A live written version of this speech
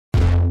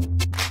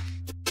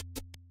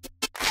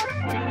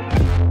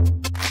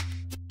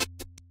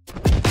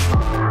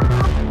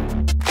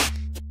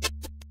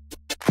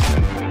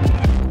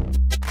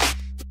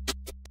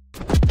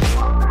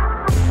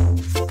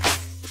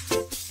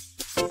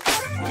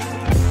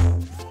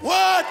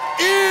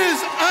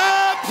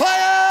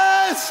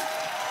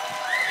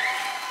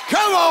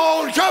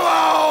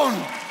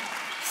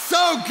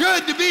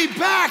Good to be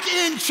back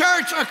in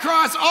church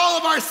across all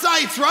of our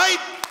sites, right?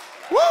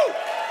 Woo!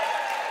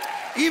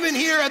 Even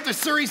here at the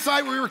Surrey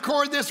site where we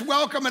record this,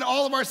 welcome at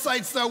all of our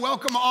sites, though.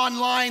 Welcome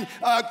online.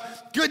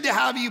 Good to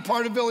have you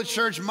part of Village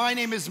Church. My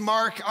name is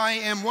Mark. I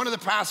am one of the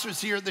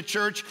pastors here at the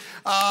church.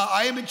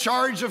 I am in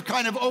charge of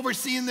kind of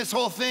overseeing this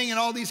whole thing and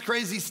all these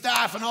crazy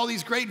staff and all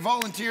these great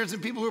volunteers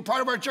and people who are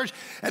part of our church,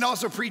 and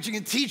also preaching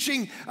and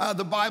teaching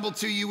the Bible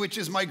to you, which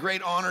is my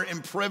great honor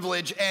and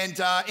privilege. And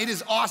it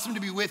is awesome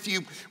to be with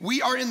you.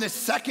 We are in the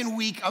second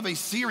week of a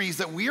series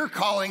that we are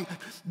calling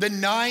The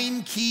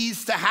 9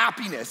 Keys to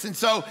Happiness. And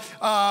so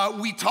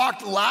we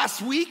talked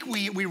last week,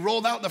 we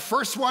rolled out the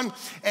first one,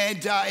 and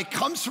it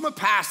comes from a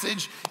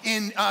passage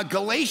in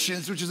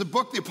Galatians, which is a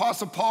book the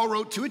Apostle Paul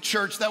wrote to a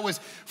church that was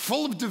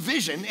full of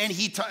division,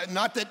 and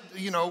not that,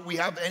 we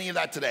have any of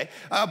that today,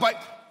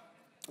 but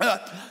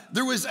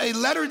there was a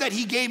letter that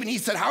he gave, and he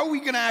said, how are we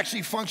going to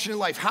actually function in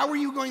life? How are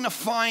you going to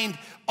find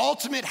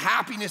ultimate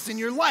happiness in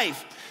your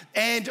life?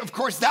 And of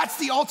course, that's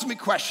the ultimate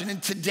question.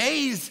 And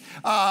today's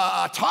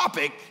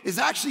topic is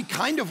actually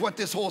kind of what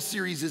this whole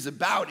series is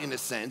about, in a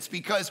sense,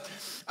 because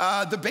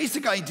the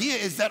basic idea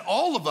is that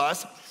all of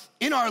us,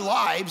 in our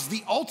lives,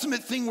 the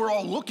ultimate thing we're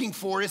all looking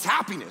for is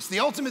happiness.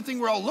 The ultimate thing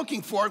we're all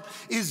looking for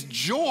is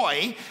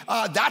joy.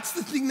 That's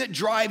the thing that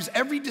drives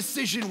every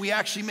decision we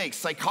actually make.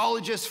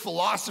 Psychologists,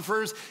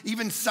 philosophers,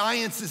 even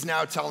science is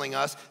now telling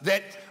us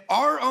that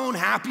our own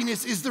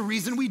happiness is the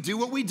reason we do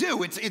what we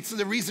do. It's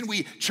the reason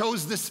we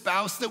chose the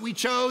spouse that we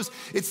chose.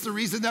 It's the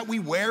reason that we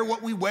wear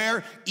what we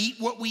wear, eat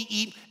what we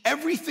eat.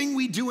 Everything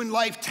we do in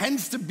life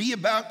tends to be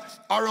about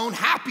our own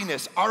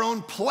happiness, our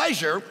own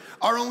pleasure,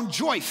 our own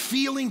joy,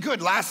 feeling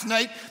good. Last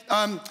night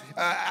in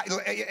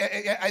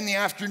the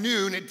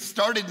afternoon, it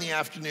started in the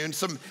afternoon,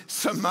 some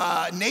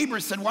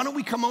neighbors said, why don't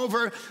we come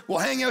over, we'll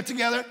hang out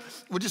together,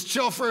 we'll just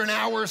chill for an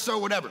hour or so,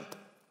 whatever.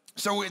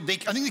 So I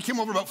think they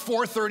came over about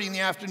 4:30 in the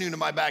afternoon to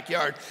my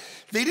backyard.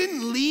 They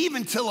didn't leave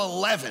until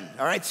 11,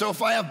 all right? So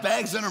if I have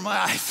bags under my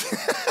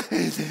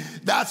eyes,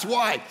 that's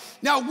why.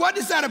 Now, what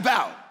is that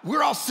about?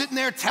 We're all sitting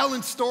there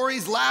telling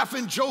stories,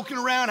 laughing, joking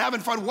around, having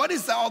fun. What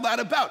is all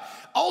that about?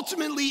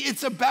 Ultimately,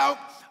 it's about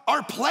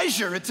our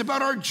pleasure. It's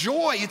about our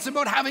joy. It's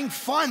about having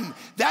fun.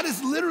 That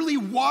is literally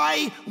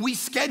why we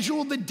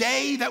schedule the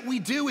day that we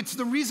do. It's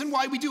the reason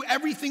why we do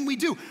everything we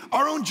do.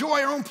 Our own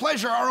joy, our own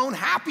pleasure, our own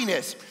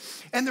happiness.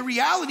 And the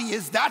reality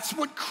is that's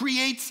what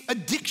creates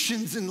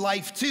addictions in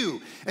life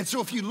too. And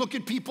so if you look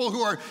at people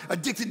who are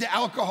addicted to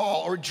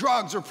alcohol or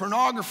drugs or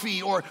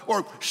pornography or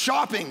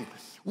shopping,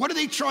 what are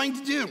they trying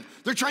to do?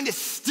 They're trying to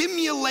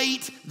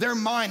stimulate their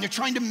mind. They're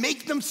trying to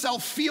make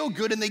themselves feel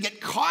good, and they get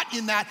caught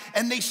in that,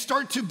 and they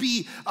start to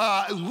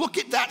look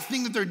at that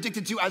thing that they're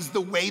addicted to as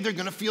the way they're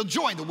gonna feel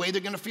joy, the way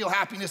they're gonna feel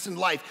happiness in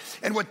life.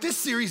 And what this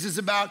series is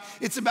about,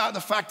 it's about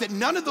the fact that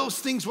none of those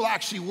things will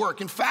actually work.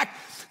 In fact,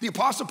 the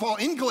Apostle Paul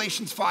in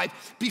Galatians 5,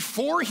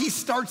 before he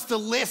starts the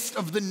list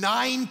of the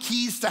 9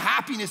 keys to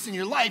happiness in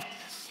your life,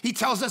 he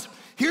tells us,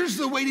 here's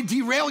the way to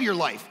derail your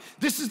life.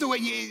 This is the way,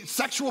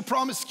 sexual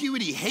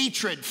promiscuity,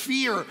 hatred,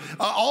 fear,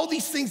 all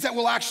these things that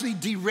will actually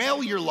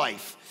derail your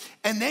life.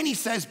 And then he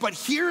says, but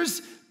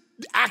here's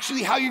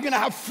actually how you're gonna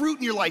have fruit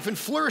in your life and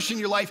flourish in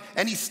your life.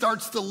 And he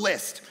starts the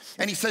list.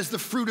 And he says the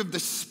fruit of the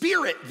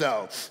Spirit,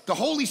 though, the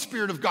Holy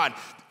Spirit of God,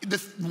 the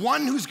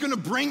one who's gonna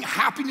bring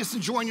happiness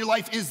and joy in your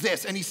life is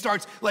this. And he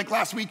starts, like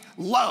last week,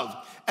 love.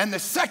 And the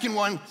second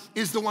one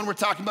is the one we're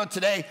talking about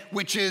today,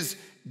 which is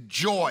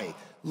joy.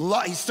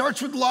 He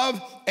starts with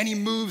love and he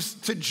moves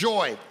to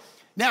joy.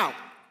 Now,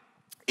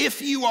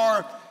 if you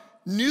are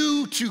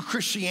new to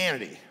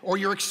Christianity or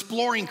you're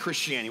exploring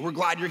Christianity, we're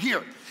glad you're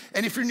here.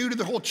 And if you're new to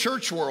the whole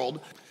church world,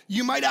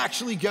 you might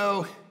actually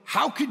go,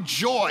 how could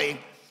joy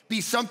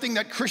be something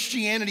that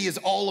Christianity is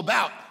all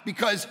about?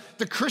 Because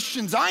the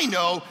Christians I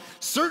know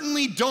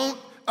certainly don't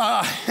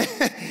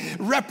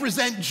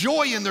represent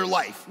joy in their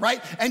life,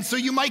 right? And so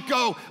you might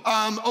go,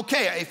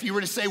 okay, if you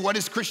were to say, what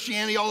is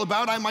Christianity all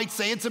about? I might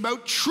say it's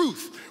about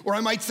truth, or I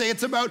might say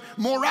it's about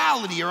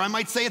morality, or I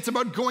might say it's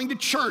about going to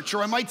church,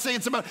 or I might say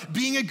it's about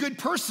being a good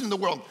person in the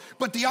world.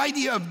 But the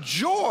idea of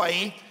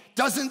joy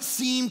doesn't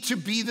seem to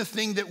be the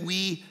thing that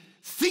we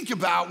think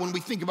about when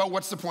we think about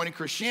what's the point of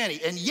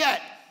Christianity. And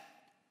yet,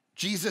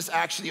 Jesus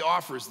actually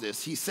offers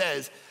this. He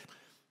says,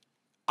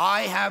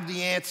 I have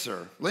the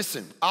answer.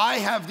 Listen, I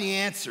have the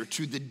answer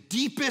to the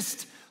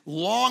deepest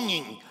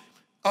longing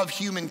of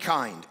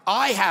humankind.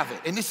 I have it.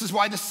 And this is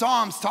why the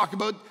Psalms talk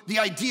about the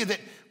idea that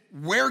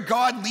where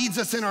God leads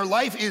us in our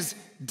life is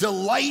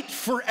delight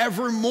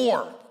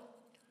forevermore.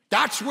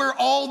 That's where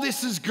all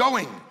this is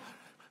going.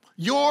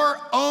 Your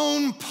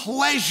own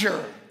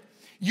pleasure,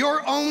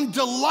 your own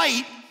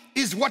delight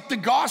is what the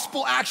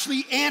gospel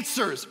actually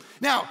answers.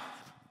 Now,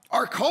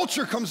 our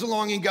culture comes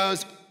along and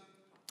goes,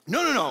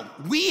 no,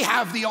 we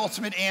have the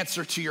ultimate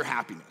answer to your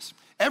happiness.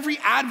 Every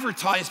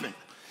advertisement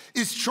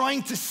is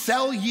trying to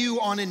sell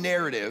you on a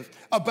narrative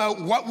about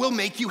what will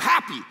make you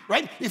happy,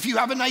 right? If you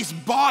have a nice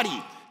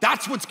body,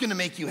 that's what's gonna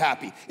make you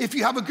happy. If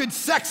you have a good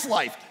sex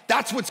life,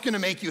 that's what's gonna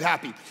make you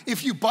happy.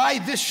 If you buy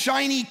this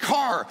shiny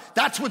car,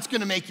 that's what's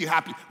gonna make you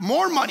happy.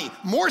 More money,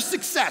 more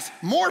success,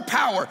 more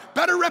power,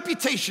 better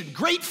reputation,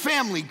 great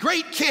family,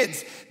 great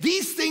kids.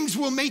 These things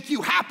will make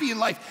you happy in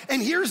life.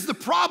 And here's the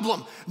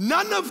problem.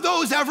 None of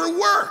those ever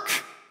work,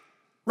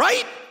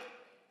 right?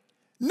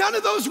 None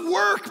of those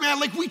work, man.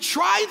 Like, we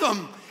try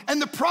them.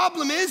 And the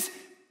problem is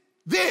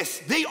this,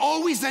 they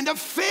always end up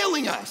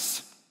failing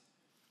us.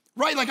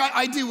 Right, like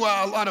I do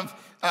a lot of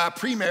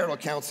premarital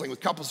counseling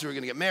with couples who are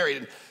gonna get married.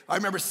 And I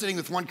remember sitting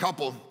with one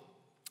couple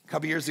a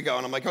couple years ago,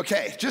 and I'm like,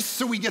 okay, just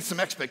so we get some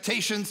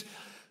expectations,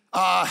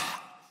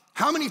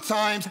 how many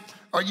times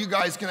are you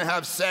guys gonna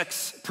have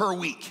sex per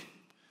week?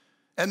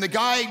 And the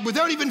guy,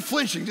 without even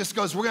flinching, just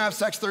goes, we're gonna have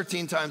sex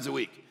 13 times a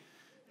week.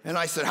 And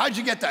I said, how'd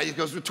you get that? He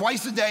goes, well,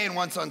 twice a day and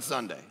once on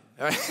Sunday.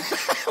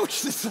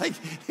 Which is like,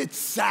 it's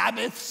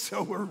Sabbath,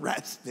 so we're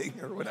resting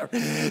or whatever.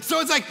 So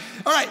it's like,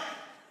 all right,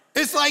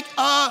 it's like,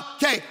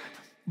 okay,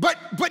 but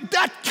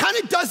that kind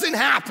of doesn't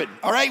happen,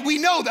 all right? We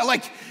know that,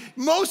 like,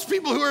 most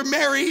people who are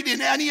married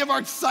in any of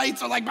our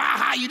sites are like,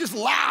 you just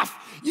laugh,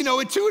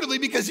 intuitively,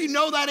 because you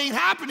know that ain't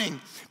happening.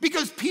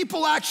 Because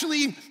people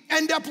actually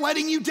end up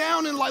letting you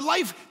down, and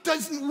life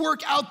doesn't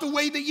work out the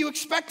way that you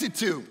expect it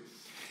to.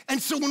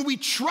 And so when we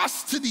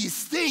trust to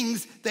these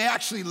things, they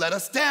actually let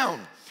us down.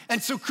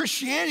 And so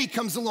Christianity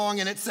comes along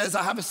and it says,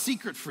 I have a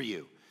secret for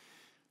you.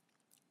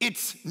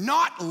 It's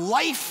not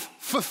life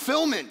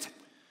fulfillment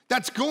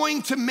that's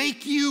going to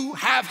make you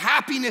have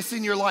happiness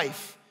in your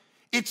life.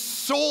 It's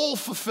soul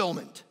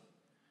fulfillment,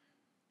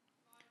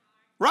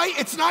 right?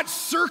 It's not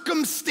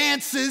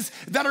circumstances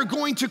that are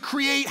going to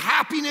create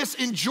happiness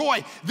and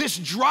joy. This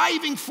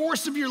driving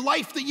force of your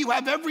life that you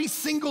have every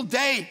single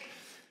day,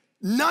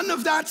 none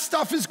of that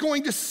stuff is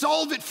going to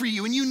solve it for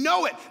you. And you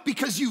know it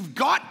because you've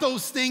got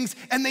those things,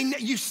 and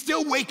you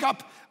still wake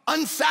up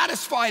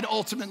unsatisfied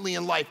ultimately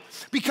in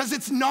life, because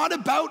it's not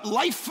about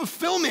life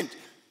fulfillment.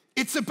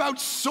 It's about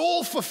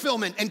soul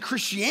fulfillment. And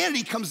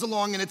Christianity comes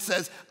along and it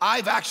says,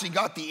 I've actually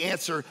got the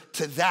answer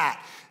to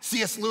that.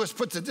 C.S. Lewis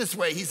puts it this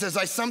way. He says,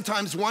 I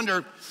sometimes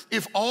wonder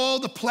if all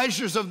the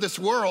pleasures of this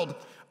world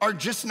are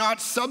just not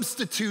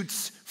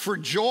substitutes for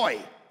joy,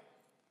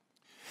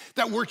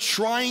 that we're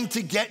trying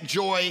to get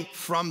joy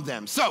from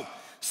them. So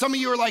some of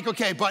you are like,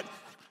 okay, but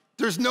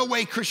there's no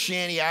way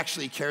Christianity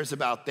actually cares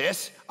about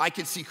this. I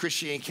could see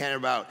Christianity caring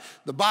about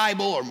the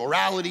Bible or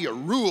morality or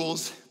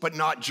rules, but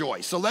not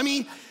joy. So let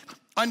me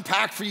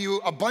unpack for you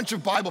a bunch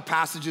of Bible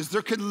passages.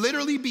 There could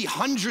literally be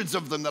hundreds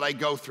of them that I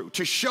go through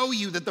to show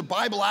you that the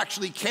Bible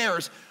actually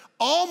cares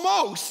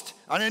almost,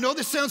 and I know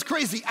this sounds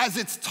crazy, as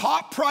its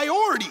top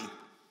priority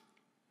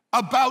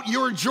about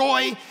your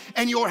joy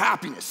and your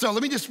happiness. So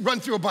let me just run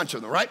through a bunch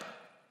of them, right?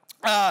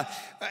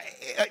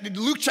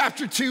 Luke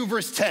chapter 2,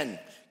 verse 10.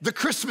 The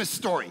Christmas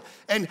story.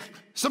 And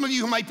some of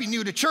you who might be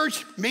new to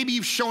church, maybe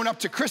you've shown up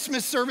to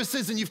Christmas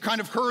services and you've kind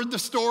of heard the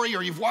story,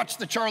 or you've watched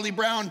the Charlie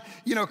Brown,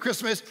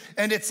 Christmas,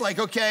 and it's like,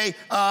 okay,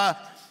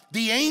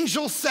 the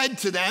angel said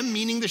to them,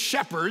 meaning the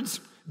shepherds,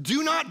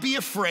 do not be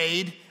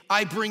afraid.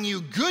 I bring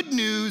you good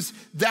news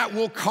that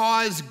will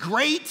cause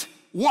great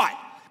what?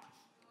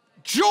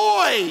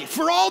 Joy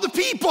for all the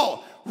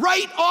people.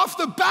 Right off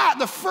the bat,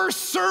 the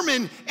first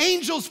sermon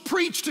angels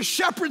preach to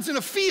shepherds in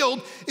a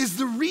field is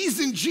the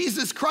reason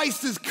Jesus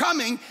Christ is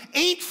coming.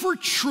 Ain't for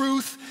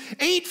truth,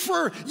 ain't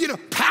for,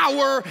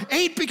 power,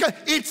 ain't because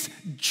it's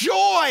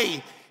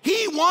joy.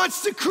 He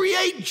wants to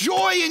create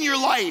joy in your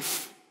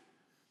life.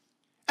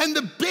 And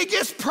the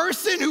biggest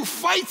person who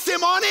fights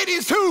him on it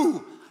is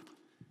who?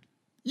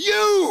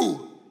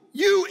 You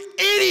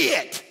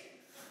idiot.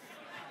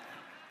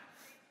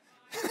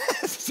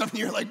 Some of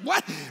you are like,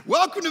 what?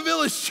 Welcome to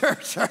Village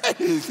Church, all right?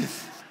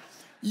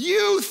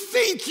 You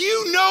think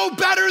you know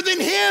better than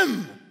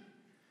him.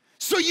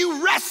 So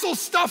you wrestle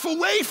stuff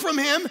away from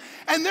him,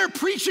 and they're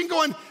preaching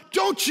going,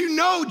 don't you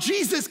know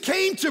Jesus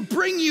came to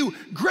bring you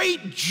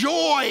great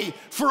joy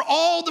for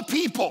all the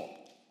people?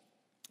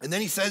 And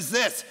then he says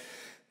this,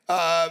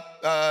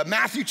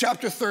 Matthew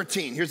chapter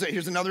 13.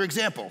 Here's another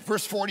example,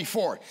 verse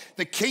 44.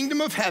 The kingdom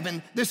of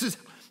heaven, this is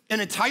an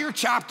entire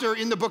chapter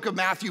in the book of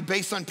Matthew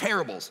based on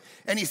parables.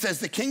 And he says,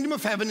 the kingdom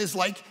of heaven is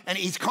like, and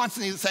he's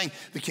constantly saying,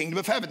 the kingdom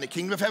of heaven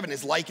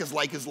is like, is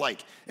like, is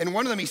like. And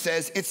one of them he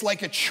says, it's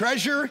like a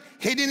treasure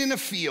hidden in a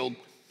field,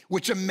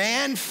 which a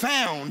man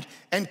found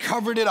and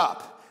covered it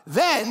up.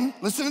 Then,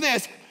 listen to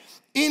this,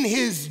 in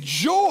his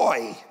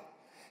joy,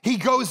 he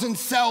goes and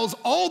sells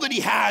all that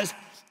he has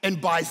and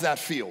buys that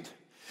field.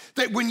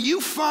 That when you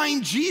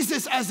find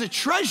Jesus as a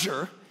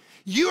treasure,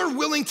 you're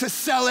willing to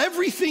sell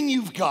everything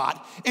you've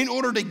got in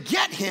order to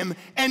get him,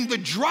 and the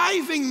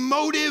driving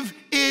motive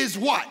is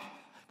what?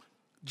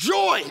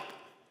 Joy.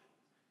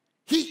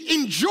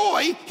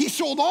 He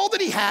sold all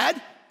that he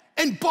had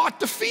and bought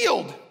the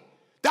field.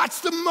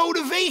 That's the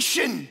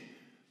motivation.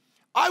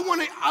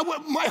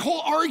 My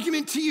whole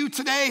argument to you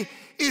today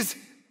is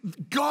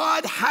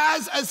God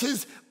has as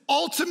his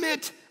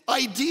ultimate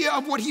idea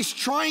of what he's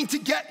trying to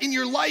get in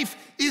your life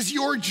is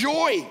your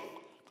joy.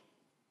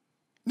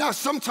 Now,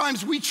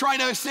 sometimes we try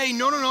to say,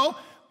 no,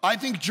 I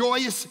think joy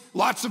is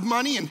lots of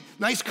money and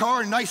nice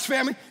car and nice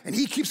family. And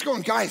he keeps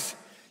going, guys,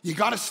 you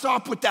gotta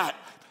stop with that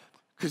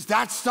because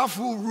that stuff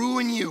will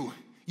ruin you.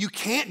 You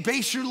can't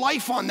base your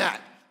life on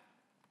that.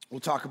 We'll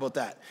talk about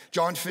that.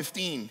 John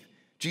 15,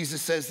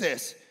 Jesus says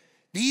this,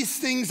 these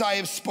things I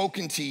have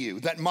spoken to you,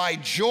 that my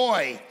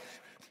joy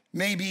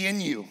may be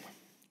in you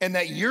and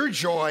that your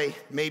joy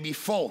may be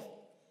full.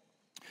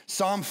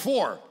 Psalm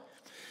 4,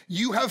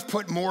 you have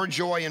put more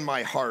joy in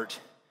my heart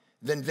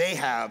than they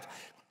have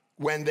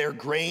when their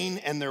grain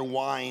and their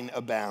wine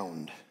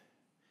abound.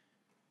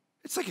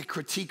 It's like a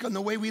critique on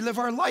the way we live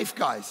our life,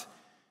 guys.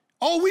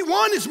 All we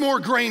want is more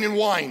grain and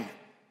wine.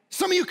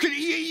 Some of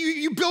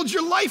you build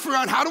your life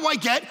around how do I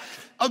get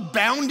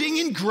abounding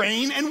in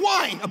grain and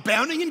wine,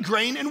 abounding in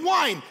grain and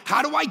wine.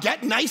 How do I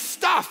get nice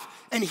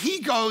stuff? And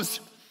he goes,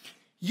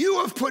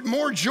 you have put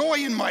more joy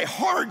in my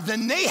heart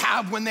than they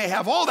have when they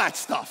have all that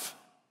stuff.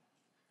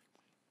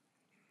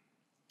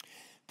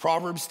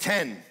 Proverbs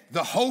 10,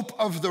 the hope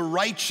of the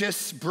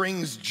righteous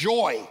brings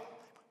joy,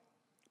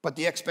 but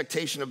the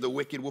expectation of the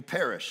wicked will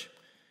perish.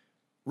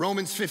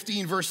 Romans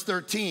 15, verse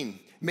 13,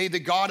 may the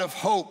God of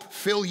hope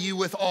fill you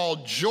with all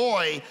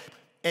joy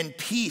and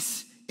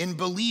peace in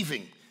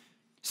believing.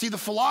 See, the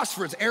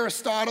philosophers,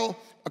 Aristotle,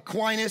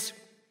 Aquinas,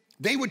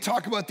 they would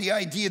talk about the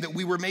idea that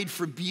we were made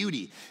for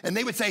beauty. And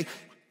they would say,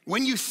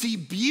 when you see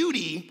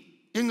beauty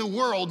in the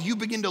world, you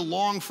begin to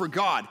long for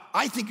God.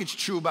 I think it's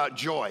true about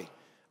joy.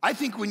 I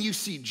think when you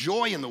see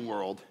joy in the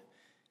world,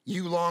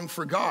 you long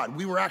for God.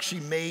 We were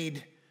actually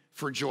made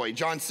for joy.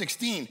 John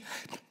 16,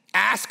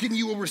 ask and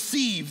you will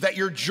receive that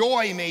your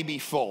joy may be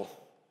full.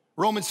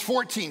 Romans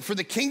 14, for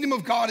the kingdom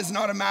of God is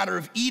not a matter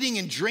of eating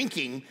and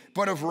drinking,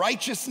 but of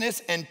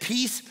righteousness and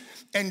peace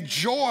and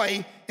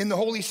joy in the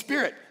Holy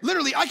Spirit.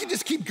 Literally, I could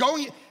just keep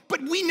going,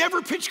 but we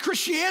never pitch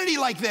Christianity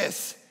like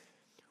this.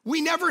 We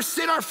never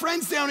sit our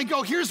friends down and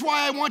go, here's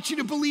why I want you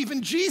to believe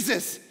in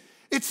Jesus.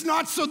 It's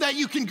not so that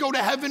you can go to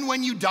heaven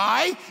when you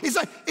die.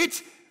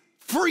 It's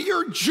for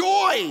your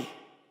joy.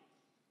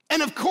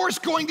 And of course,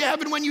 going to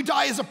heaven when you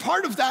die is a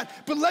part of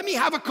that, but let me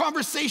have a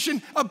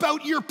conversation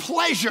about your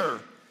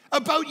pleasure,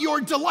 about your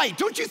delight.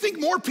 Don't you think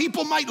more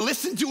people might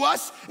listen to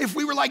us if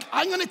we were like,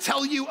 I'm gonna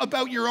tell you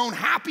about your own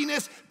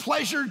happiness,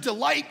 pleasure,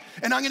 delight,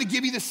 and I'm gonna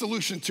give you the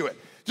solution to it.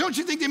 Don't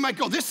you think they might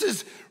go, this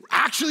is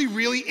actually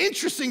really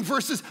interesting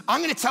versus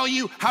I'm gonna tell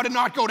you how to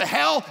not go to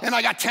hell and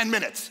I got 10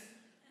 minutes.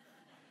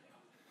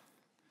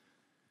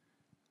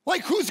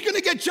 Like, who's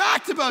gonna get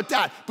jacked about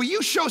that? But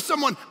you show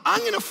someone,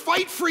 I'm gonna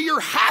fight for your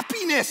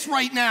happiness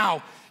right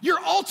now. Your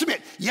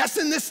ultimate, yes,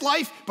 in this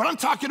life, but I'm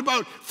talking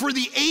about for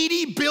the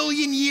 80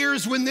 billion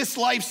years when this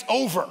life's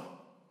over.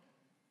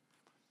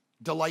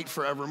 Delight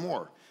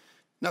forevermore.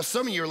 Now,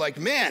 some of you are like,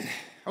 man,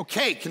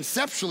 okay,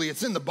 conceptually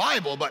it's in the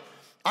Bible, but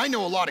I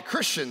know a lot of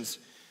Christians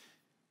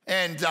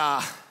and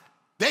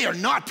they are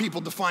not people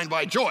defined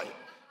by joy,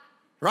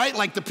 right?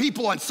 Like the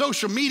people on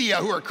social media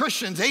who are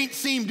Christians ain't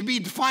seem to be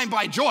defined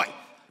by joy.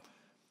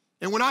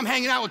 And when I'm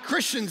hanging out with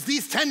Christians,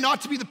 these tend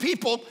not to be the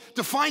people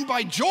defined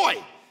by joy.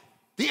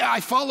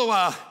 I follow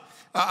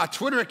a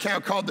Twitter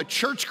account called the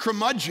Church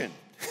Curmudgeon.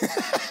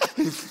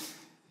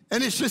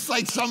 And it's just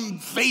like some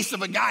face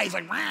of a guy, he's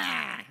like,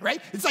 wah,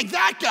 right? It's like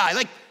that guy.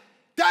 Like,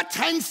 that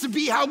tends to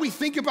be how we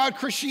think about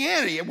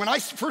Christianity. And when I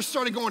first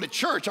started going to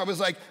church, I was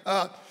like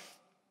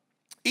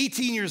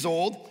 18 years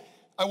old.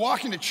 I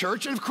walk into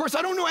church, and of course,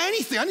 I don't know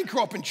anything. I didn't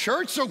grow up in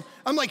church, so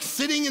I'm like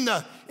sitting in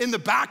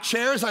the back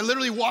chairs. I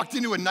literally walked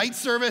into a night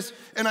service,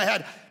 and I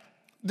had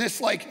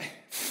this like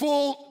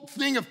full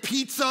thing of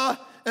pizza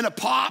and a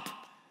pop,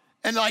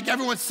 and like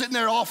everyone's sitting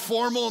there all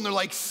formal in their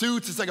like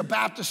suits. It's like a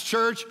Baptist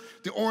church.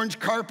 The orange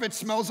carpet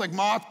smells like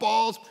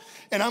mothballs,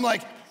 and I'm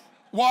like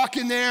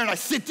walking there, and I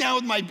sit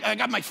down with I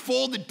got my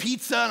folded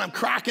pizza, and I'm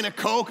cracking a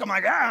Coke. I'm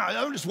like,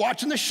 I'm just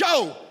watching the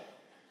show.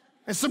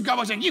 And some guy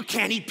was like, you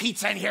can't eat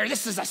pizza in here.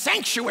 This is a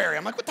sanctuary.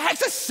 I'm like, what the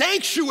heck's a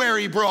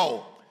sanctuary,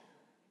 bro?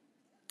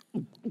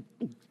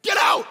 Get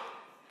out.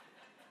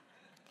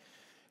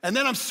 And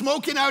then I'm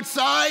smoking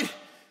outside,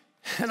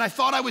 and I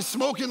thought I was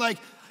smoking like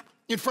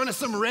in front of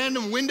some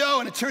random window,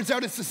 and it turns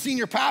out it's the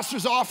senior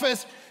pastor's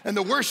office, and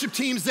the worship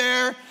team's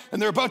there,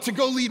 and they're about to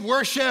go lead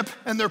worship,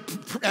 and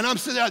I'm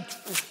sitting there,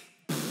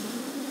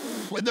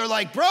 and they're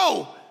like,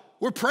 bro,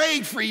 we're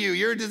praying for you.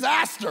 You're a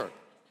disaster.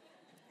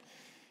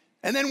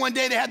 And then one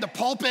day they had the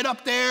pulpit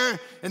up there,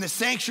 and the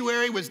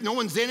sanctuary was, no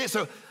one's in it.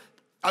 So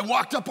I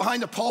walked up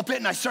behind the pulpit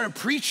and I started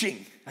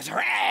preaching. I said,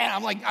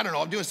 I'm like, I don't know,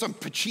 I'm doing some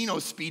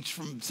Pacino speech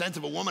from Sense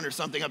of a Woman or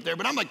something up there,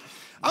 but I'm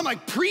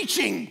like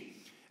preaching.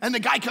 And the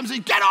guy comes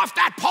in, get off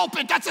that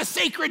pulpit, that's a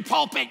sacred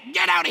pulpit,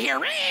 get out of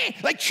here.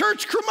 Like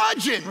church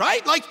curmudgeon,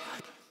 right? Like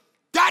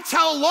that's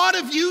how a lot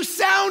of you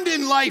sound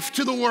in life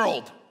to the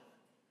world.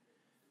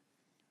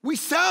 We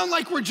sound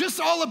like we're just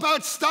all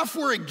about stuff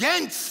we're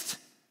against.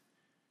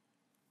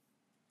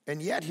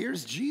 And yet,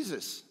 here's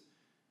Jesus.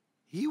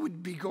 He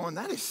would be going,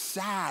 that is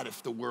sad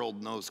if the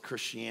world knows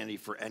Christianity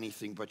for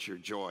anything but your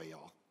joy,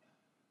 y'all.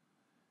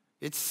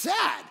 It's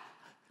sad.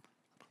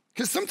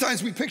 Because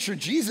sometimes we picture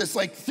Jesus,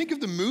 like, think of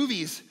the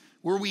movies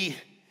where we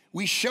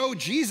show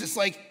Jesus,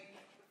 like,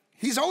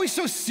 he's always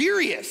so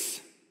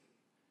serious.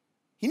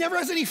 He never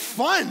has any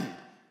fun.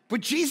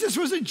 But Jesus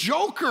was a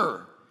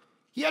joker.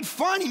 He had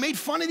fun. He made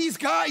fun of these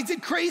guys. He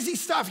did crazy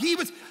stuff.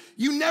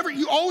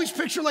 You always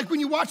picture, like,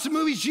 when you watch the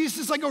movies,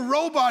 Jesus is like a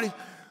robot. He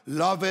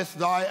loveth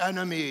thy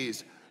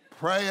enemies,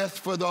 prayeth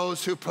for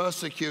those who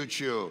persecute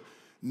you.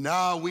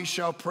 Now we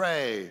shall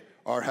pray,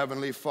 our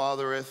heavenly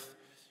Fathereth,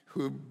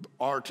 who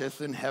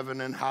arteth in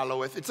heaven and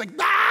halloweth. It's like,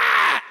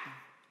 ah!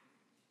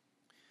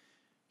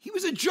 He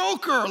was a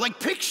joker. Like,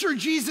 picture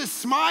Jesus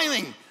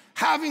smiling,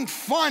 having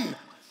fun,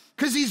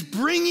 because he's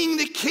bringing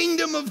the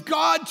kingdom of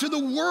God to the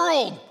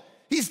world.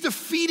 He's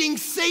defeating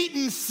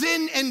Satan,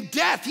 sin, and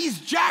death. He's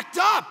jacked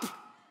up.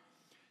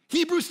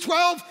 Hebrews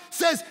 12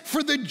 says,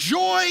 for the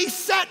joy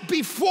set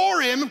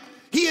before him,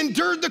 he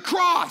endured the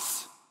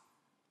cross.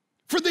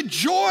 For the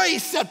joy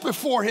set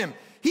before him,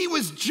 he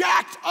was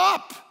jacked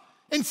up.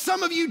 And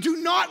some of you do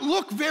not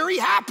look very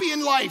happy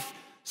in life.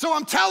 So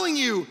I'm telling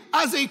you,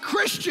 as a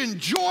Christian,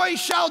 joy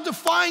shall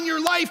define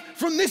your life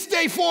from this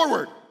day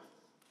forward.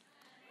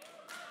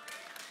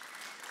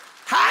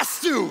 Has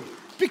to,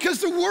 because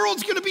the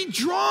world's gonna be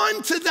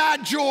drawn to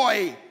that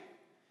joy.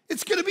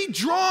 It's gonna be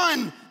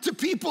drawn to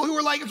people who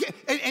are like, okay,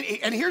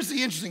 and here's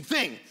the interesting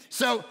thing.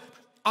 So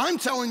I'm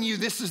telling you,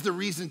 this is the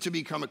reason to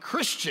become a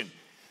Christian.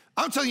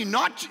 I'm telling you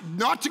not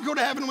to go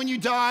to heaven when you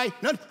die.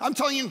 I'm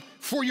telling you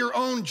for your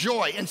own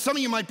joy. And some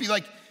of you might be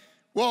like,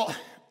 well,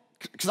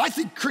 because I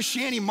think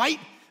Christianity might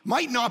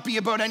not be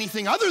about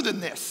anything other than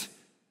this.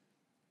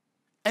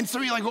 And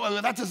so you're like,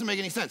 well, that doesn't make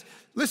any sense.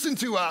 Listen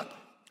to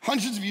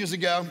hundreds of years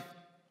ago,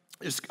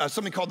 there's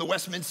something called the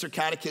Westminster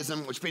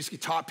Catechism, which basically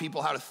taught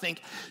people how to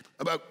think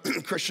about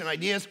Christian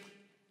ideas.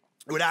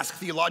 It would ask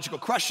theological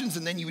questions,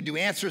 and then you would do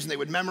answers, and they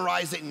would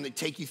memorize it, and they'd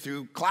take you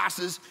through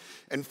classes.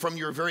 And from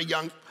your very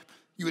young,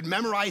 you would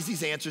memorize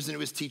these answers, and it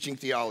was teaching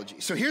theology.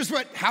 So here's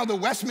how the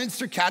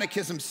Westminster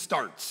Catechism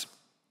starts.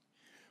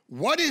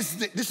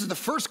 This is the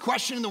first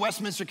question in the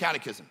Westminster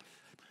Catechism.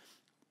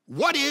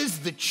 What is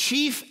the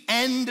chief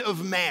end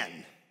of man?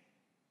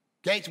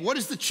 Okay, so what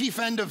is the chief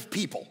end of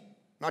people?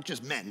 Not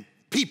just men,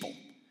 people.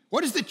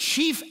 What is the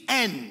chief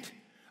end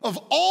of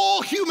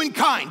all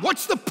humankind?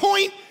 What's the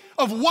point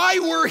of why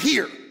we're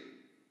here?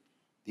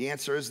 The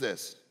answer is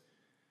this: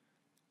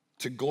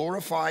 to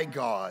glorify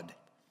God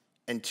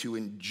and to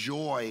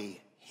enjoy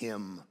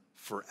him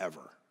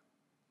forever.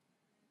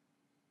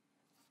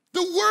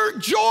 The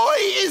word joy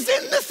is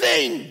in the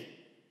thing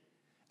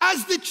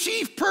as the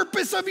chief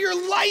purpose of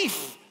your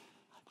life.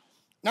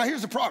 Now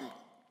here's the problem.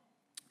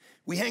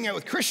 We hang out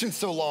with Christians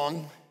so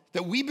long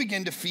that we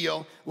begin to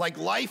feel like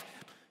life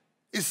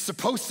is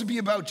supposed to be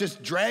about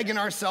just dragging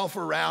ourselves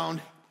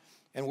around,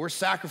 and we're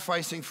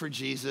sacrificing for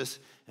Jesus,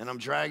 and I'm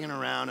dragging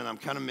around and I'm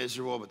kind of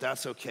miserable, but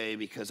that's okay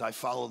because I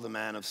follow the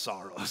man of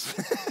sorrows.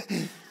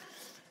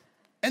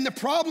 And the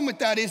problem with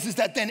that is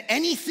that then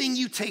anything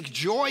you take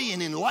joy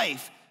in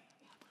life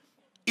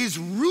is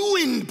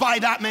ruined by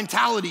that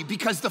mentality,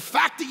 because the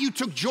fact that you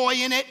took joy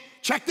in it,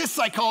 check this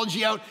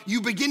psychology out,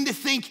 you begin to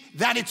think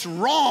that it's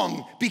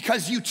wrong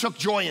because you took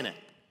joy in it.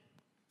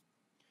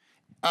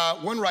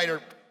 One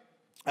writer,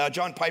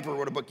 John Piper,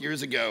 wrote a book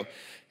years ago,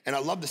 and I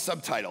love the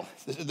subtitle.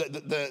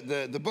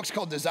 The book's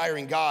called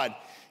Desiring God,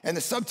 and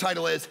the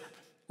subtitle is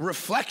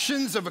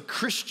Reflections of a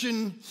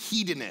Christian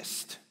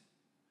Hedonist.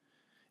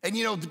 And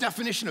you know, the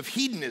definition of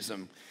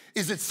hedonism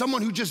is it's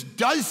someone who just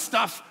does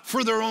stuff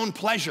for their own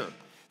pleasure.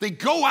 They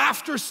go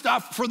after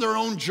stuff for their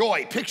own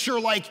joy. Picture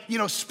like, you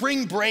know,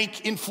 spring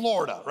break in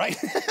Florida, right?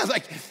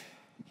 Like,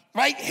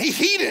 right?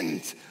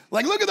 Heathens.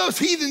 Like, look at those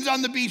heathens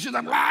on the beach.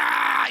 Like,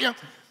 rah, you know.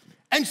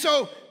 And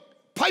so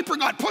Piper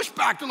got pushed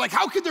back. They're like,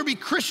 how could there be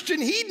Christian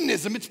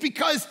hedonism? It's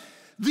because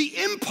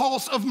the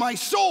impulse of my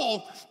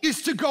soul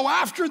is to go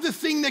after the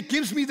thing that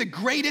gives me the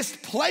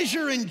greatest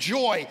pleasure and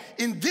joy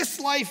in this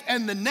life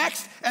and the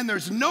next, and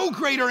there's no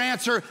greater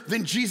answer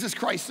than Jesus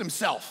Christ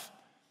himself.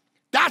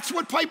 That's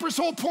what Piper's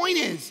whole point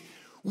is.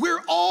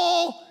 We're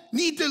all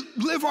need to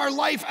live our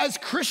life as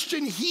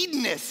Christian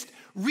hedonists,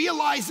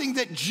 realizing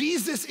that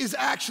Jesus is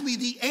actually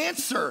the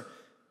answer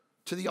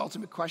to the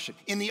ultimate question.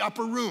 In the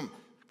upper room,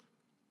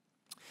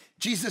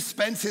 Jesus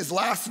spends his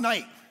last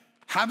night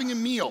having a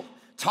meal,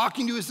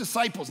 talking to his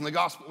disciples in the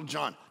Gospel of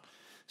John.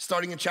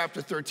 Starting in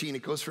chapter 13,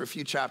 it goes for a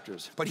few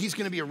chapters. But he's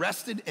gonna be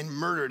arrested and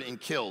murdered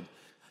and killed.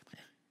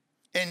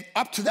 And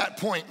up to that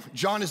point,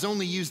 John has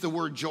only used the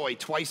word joy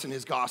twice in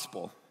his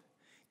gospel.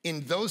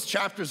 In those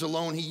chapters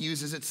alone, he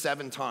uses it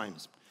 7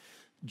 times.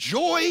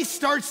 Joy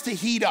starts to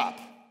heat up.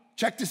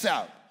 Check this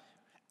out.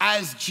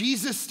 As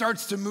Jesus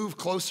starts to move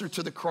closer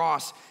to the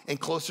cross and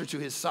closer to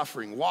his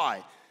suffering.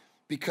 Why?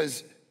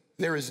 Because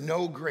there is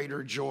no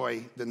greater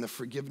joy than the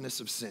forgiveness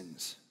of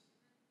sins.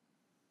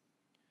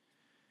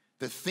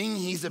 the thing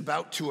he's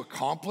about to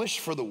accomplish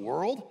for the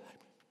world,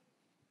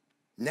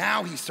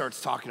 now he starts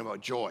talking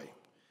about joy.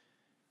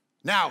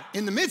 Now,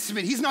 in the midst of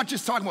it, he's not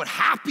just talking about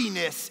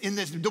happiness in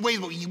the way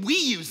that we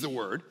use the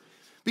word,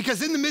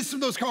 because in the midst of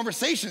those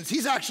conversations,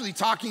 he's actually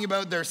talking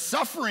about their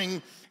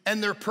suffering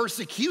and their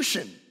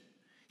persecution.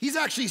 He's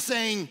actually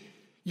saying,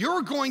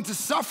 you're going to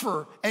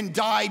suffer and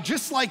die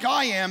just like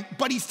I am,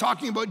 but he's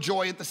talking about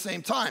joy at the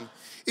same time.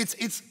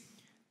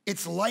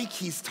 It's like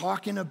he's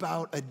talking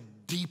about a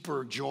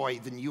deeper joy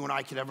than you and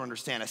I could ever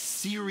understand, a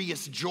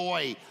serious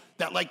joy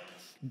that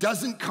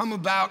doesn't come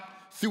about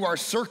through our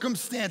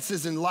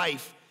circumstances in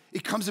life.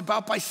 It comes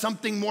about by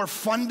something more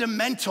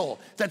fundamental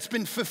that's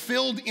been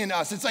fulfilled in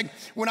us. It's like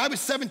when I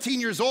was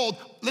 17 years old,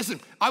 listen,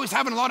 I was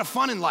having a lot of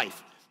fun in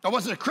life. I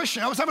wasn't a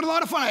Christian. I was having a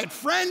lot of fun. I had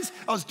friends.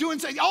 I was doing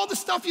all the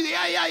stuff.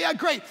 Yeah,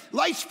 great.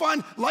 Life's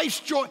fun. Life's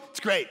joy. It's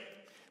great.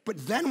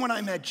 But then when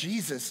I met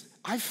Jesus,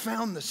 I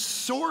found the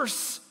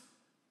source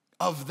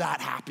of that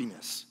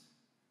happiness.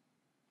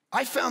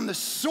 I found the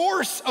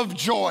source of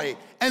joy.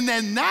 And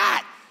then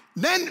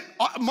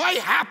my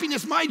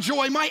happiness, my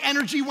joy, my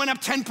energy went up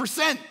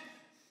 10%.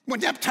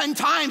 Went up 10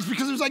 times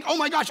because it was like, oh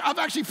my gosh, I've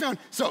actually found.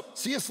 So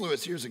C.S.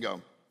 Lewis years ago,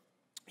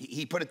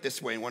 he put it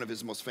this way in one of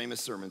his most famous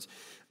sermons.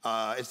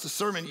 It's a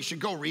sermon, you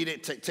should go read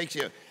it. It takes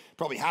you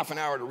probably half an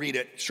hour to read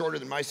it, shorter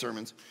than my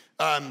sermons.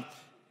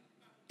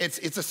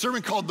 It's a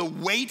sermon called The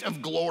Weight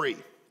of Glory,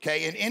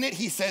 okay? And in it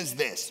he says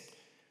this,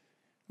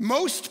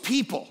 most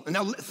people, and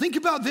now think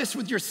about this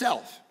with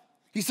yourself.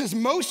 He says,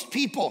 most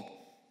people,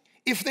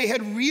 if they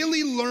had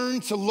really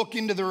learned to look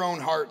into their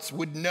own hearts,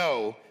 would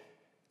know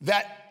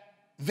that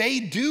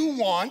they do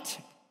want,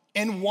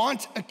 and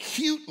want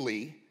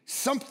acutely,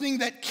 something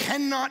that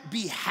cannot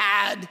be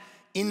had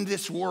in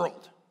this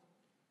world.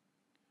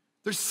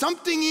 There's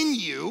something in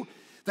you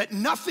that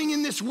nothing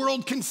in this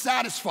world can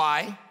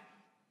satisfy,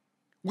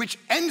 which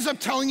ends up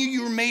telling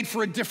you were made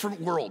for a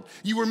different world.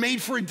 You were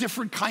made for a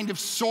different kind of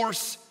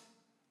source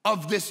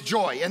of this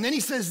joy. And then he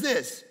says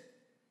this,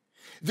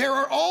 there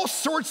are all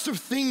sorts of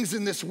things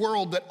in this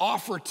world that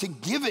offer to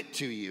give it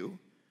to you,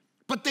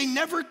 but they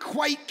never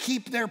quite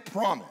keep their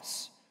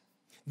promise.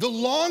 The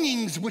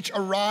longings which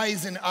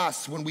arise in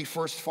us when we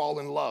first fall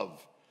in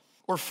love,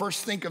 or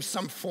first think of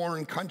some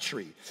foreign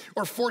country,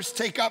 or first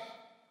take up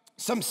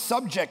some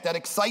subject that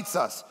excites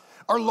us,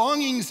 are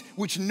longings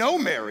which no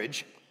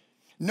marriage,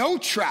 no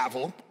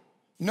travel,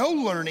 no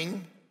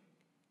learning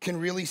can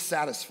really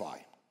satisfy.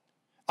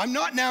 I'm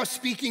not now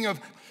speaking of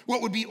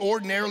what would be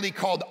ordinarily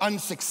called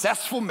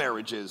unsuccessful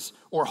marriages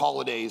or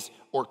holidays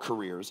or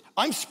careers.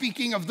 I'm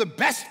speaking of the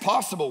best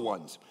possible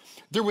ones.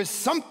 There was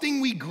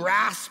something we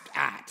grasped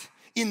at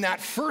in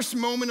that first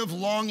moment of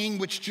longing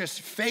which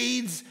just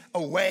fades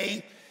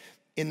away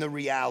in the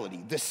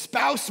reality. The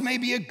spouse may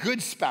be a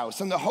good spouse,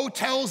 and the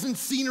hotels and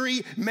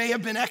scenery may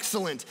have been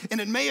excellent,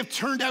 and it may have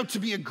turned out to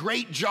be a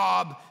great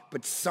job,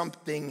 but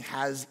something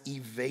has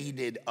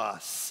evaded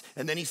us.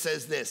 And then he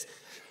says this,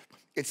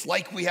 it's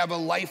like we have a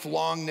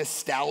lifelong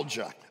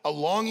nostalgia, a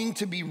longing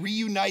to be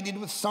reunited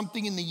with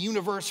something in the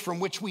universe from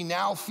which we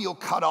now feel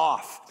cut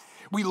off.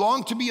 We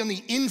long to be on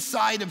the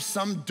inside of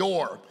some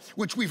door,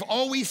 which we've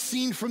always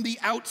seen from the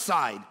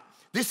outside.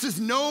 This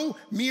is no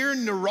mere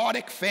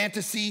neurotic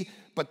fantasy,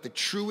 but the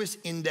truest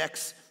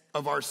index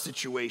of our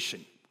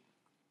situation.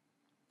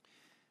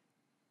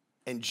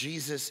 And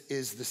Jesus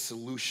is the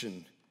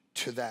solution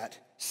to that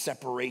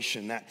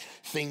separation, that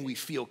thing we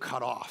feel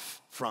cut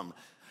off from.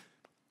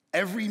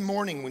 Every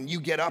morning when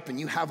you get up and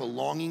you have a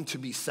longing to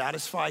be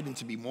satisfied and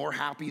to be more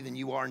happy than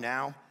you are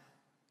now,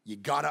 you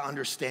gotta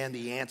understand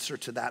the answer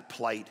to that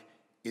plight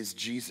is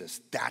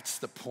Jesus. That's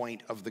the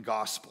point of the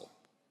gospel.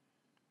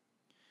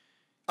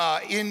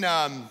 In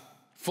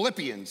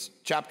Philippians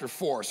chapter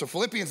 4, so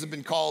Philippians have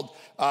been called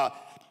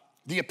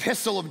the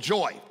epistle of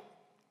joy,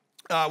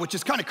 which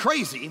is kind of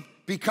crazy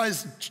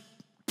because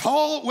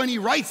Paul, when he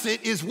writes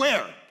it, is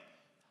where?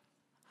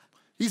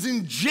 He's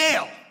in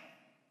jail,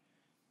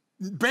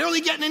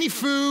 barely getting any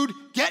food,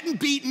 getting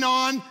beaten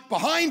on,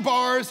 behind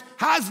bars,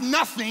 has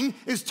nothing,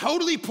 is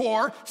totally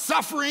poor,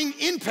 suffering,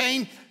 in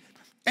pain,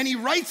 and he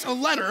writes a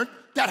letter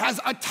that has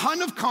a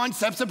ton of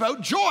concepts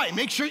about joy.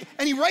 Make sure,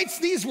 and he writes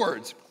these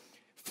words,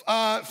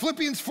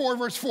 Philippians 4,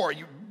 verse 4.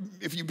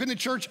 If you've been to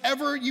church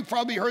ever, you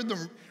probably heard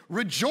them.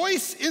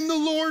 Rejoice in the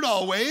Lord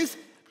always.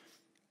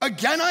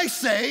 Again, I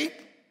say,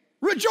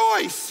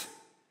 rejoice.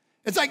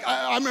 It's like,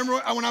 I remember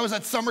when I was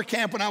at summer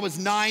camp when I was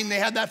 9, they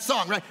had that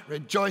song, right?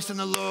 Rejoice in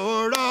the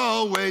Lord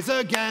always.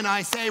 Again,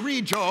 I say,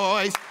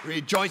 rejoice,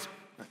 rejoice.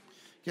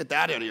 Get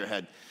that out of your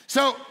head.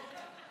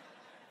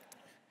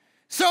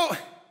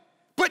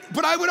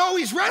 But I would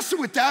always wrestle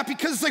with that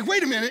because it's like,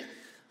 wait a minute.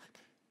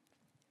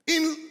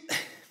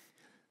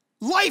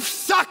 Life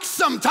sucks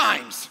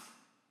sometimes.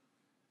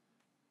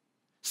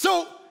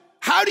 So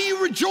how do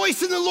you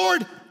rejoice in the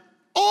Lord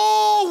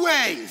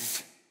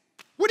always?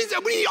 What is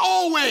that? What do you mean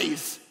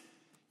always?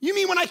 You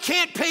mean when I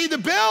can't pay the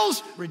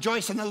bills?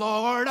 Rejoice in the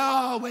Lord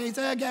always.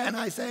 Again,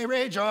 I say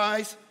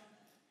rejoice.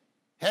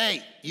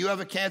 Hey, you have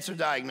a cancer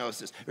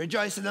diagnosis.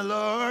 Rejoice in the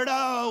Lord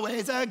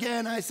always.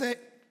 Again, I say.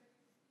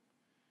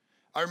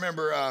 I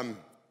remember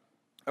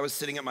I was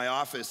sitting at my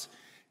office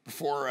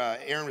before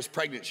Erin was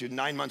pregnant. She was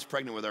 9 months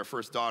pregnant with our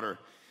first daughter.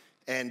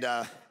 And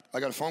I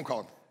got a phone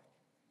call.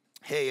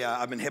 Hey,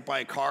 I've been hit by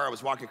a car. I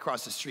was walking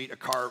across the street. A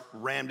car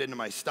rammed into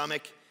my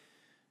stomach.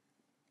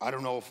 I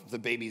don't know if the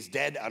baby's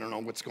dead. I don't know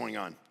what's going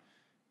on.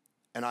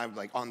 And I'm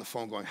like on the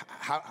phone going,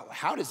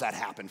 how does that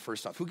happen,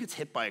 first off? Who gets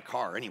hit by a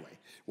car anyway,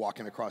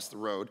 walking across the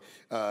road?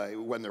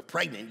 When they're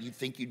pregnant, you'd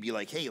think you'd be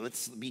like, hey,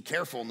 let's be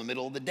careful in the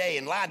middle of the day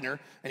in Ladner.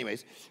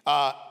 Anyways,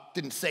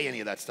 didn't say any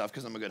of that stuff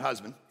because I'm a good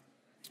husband.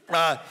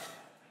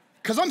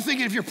 Because I'm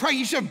thinking if you're pregnant,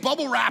 you should have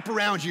bubble wrap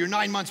around you. You're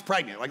 9 months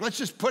pregnant. Like, let's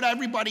just put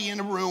everybody in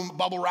a room,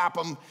 bubble wrap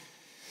them.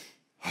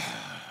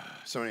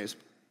 So anyways,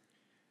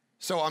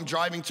 I'm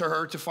driving to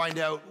her to find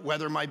out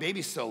whether my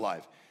baby's still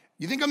alive.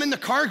 You think I'm in the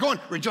car going,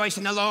 rejoice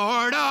in the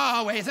Lord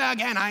always,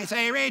 again I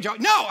say rejoice.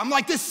 No, I'm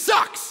like, this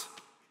sucks.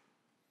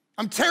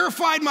 I'm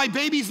terrified my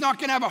baby's not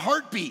gonna have a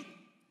heartbeat.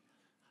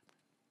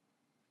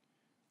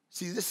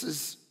 See, this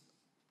is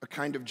a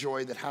kind of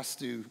joy that has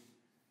to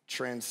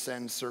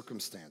transcend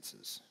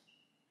circumstances.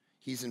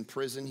 He's in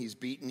prison, he's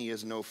beaten, he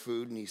has no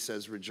food, and he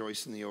says,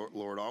 rejoice in the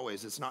Lord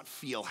always. It's not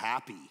feel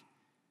happy.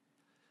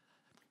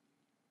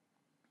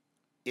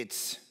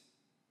 It's,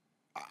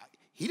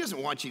 he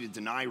doesn't want you to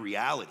deny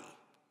reality.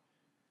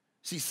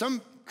 See,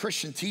 some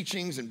Christian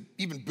teachings and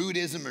even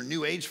Buddhism or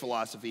New Age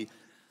philosophy,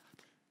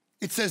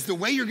 it says the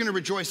way you're gonna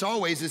rejoice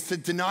always is to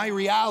deny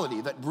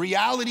reality, that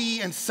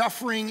reality and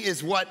suffering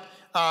is what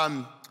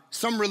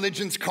some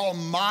religions call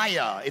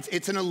Maya.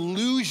 It's an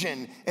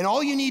illusion, and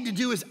all you need to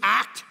do is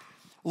act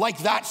like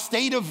that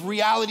state of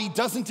reality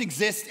doesn't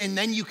exist, and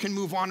then you can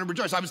move on and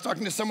rejoice. I was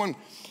talking to someone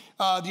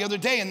the other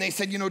day, and they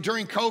said,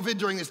 during COVID,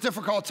 during this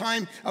difficult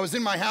time, I was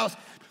in my house,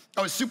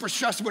 I was super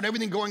stressed about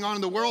everything going on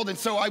in the world, and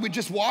so I would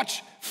just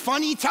watch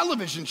funny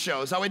television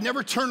shows. I would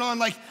never turn on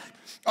like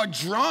a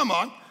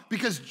drama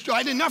because I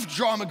had enough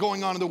drama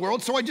going on in the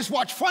world, so I'd just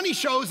watch funny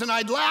shows and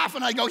I'd laugh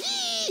and I'd go,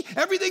 hee,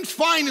 everything's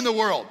fine in the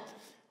world.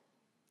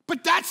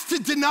 But that's to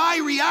deny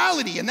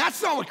reality, and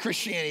that's not what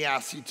Christianity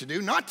asks you to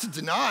do, not to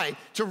deny,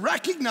 to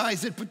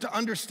recognize it, but to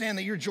understand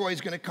that your joy is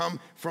gonna come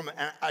from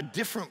a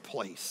different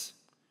place,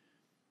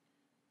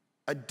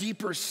 a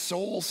deeper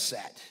soul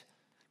set,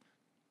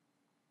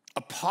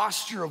 a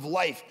posture of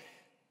life.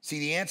 See,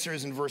 the answer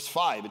is in verse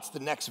 5. It's the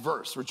next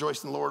verse.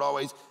 Rejoice in the Lord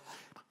always.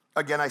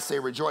 Again, I say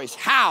rejoice.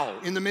 How?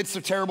 In the midst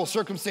of terrible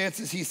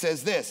circumstances, he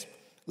says this,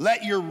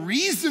 let your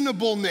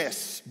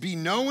reasonableness be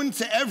known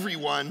to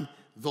everyone.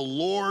 The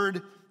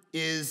Lord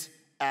is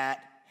at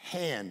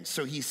hand.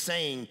 So he's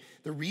saying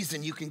the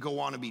reason you can go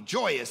on and be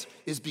joyous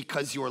is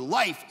because your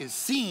life is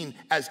seen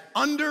as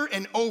under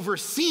and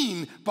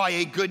overseen by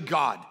a good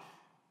God.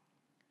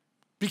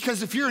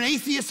 Because if you're an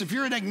atheist, if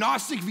you're an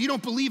agnostic, if you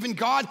don't believe in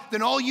God,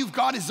 then all you've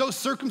got is those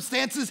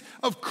circumstances.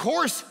 Of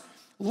course,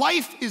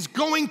 life is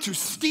going to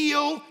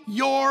steal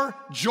your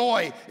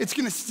joy. It's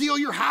going to steal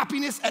your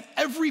happiness at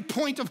every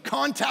point of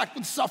contact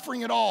with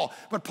suffering at all.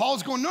 But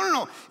Paul's going,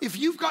 no. If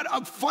you've got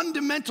a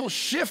fundamental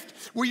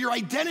shift where your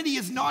identity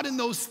is not in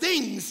those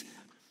things,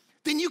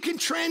 then you can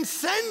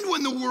transcend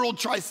when the world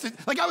tries to.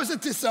 Like I was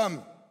at this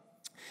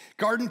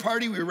garden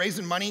party. We were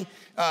raising money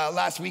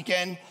last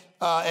weekend,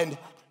 and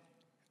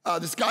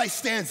this guy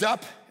stands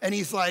up and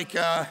he's like,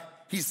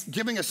 he's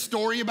giving a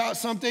story about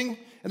something,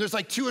 and there's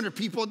like 200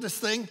 people at this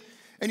thing,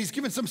 and he's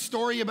giving some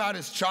story about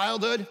his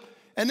childhood,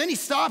 and then he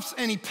stops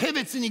and he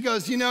pivots and he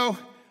goes,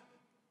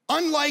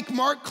 unlike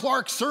Mark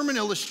Clark's sermon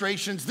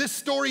illustrations, this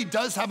story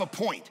does have a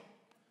point.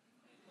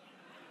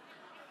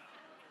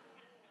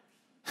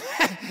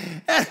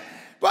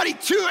 Buddy,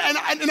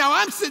 and now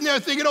I'm sitting there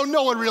thinking, oh,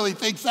 no one really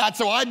thinks that,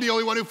 so I'm the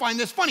only one who finds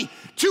this funny.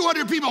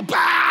 200 people,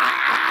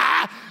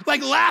 bah,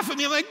 like laughing at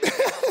me. I'm like,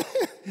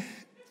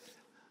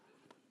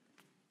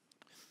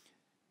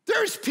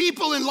 there's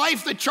people in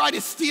life that try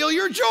to steal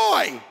your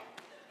joy.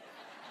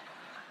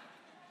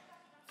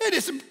 They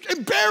just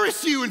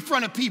embarrass you in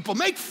front of people,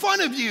 make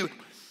fun of you,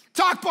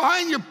 talk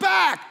behind your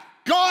back,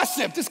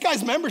 gossip. This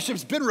guy's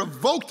membership's been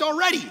revoked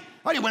already.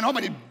 I went home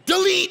and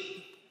delete.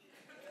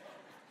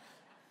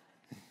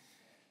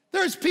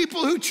 There's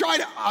people who try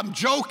to, I'm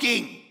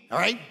joking, all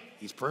right?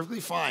 He's perfectly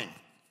fine.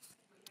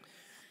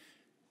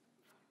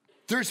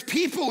 There's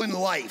people in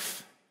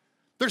life,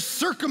 there's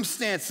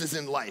circumstances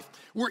in life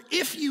where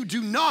if you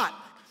do not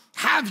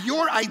have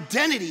your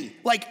identity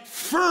like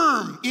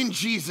firm in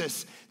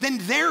Jesus, then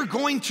they're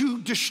going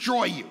to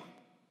destroy you.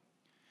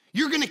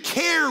 You're gonna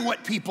care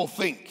what people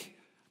think.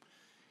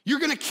 You're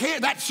gonna care,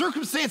 that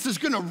circumstance is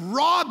gonna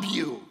rob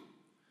you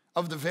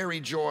of the very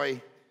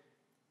joy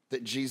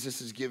that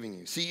Jesus is giving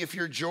you. See, if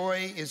your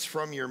joy is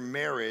from your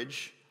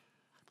marriage,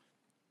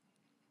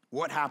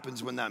 what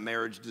happens when that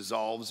marriage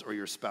dissolves or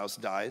your spouse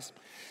dies?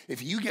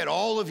 If you get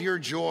all of your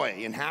joy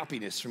and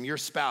happiness from your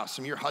spouse,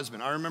 from your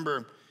husband. I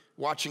remember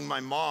watching my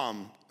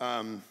mom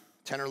 10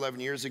 or 11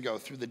 years ago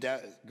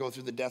go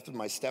through the death of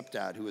my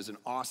stepdad, who was an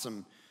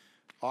awesome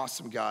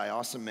guy,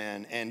 awesome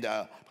man. And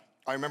I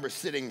remember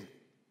sitting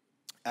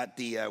at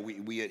the,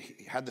 we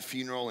had the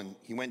funeral, and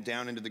he went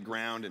down into the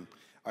ground, and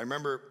I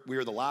remember we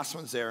were the last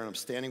ones there, and I'm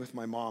standing with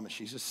my mom, and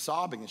she's just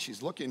sobbing, and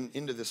she's looking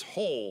into this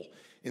hole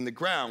in the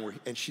ground,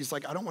 and she's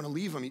like, I don't want to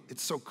leave him.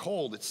 It's so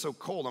cold. It's so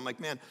cold. I'm like,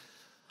 man,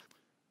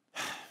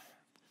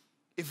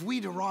 if we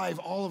derive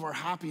all of our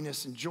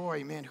happiness and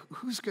joy, man,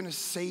 who's going to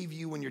save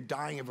you when you're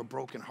dying of a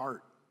broken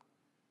heart?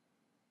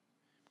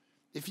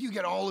 If you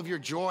get all of your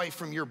joy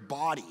from your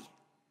body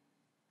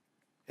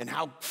and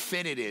how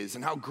fit it is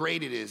and how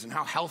great it is and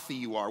how healthy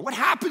you are, what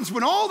happens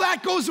when all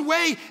that goes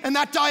away and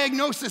that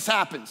diagnosis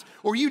happens?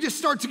 Or you just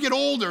start to get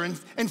older and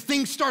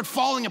things start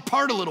falling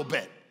apart a little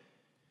bit.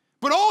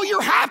 But all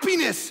your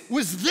happiness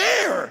was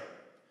there.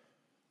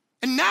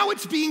 And now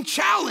it's being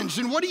challenged.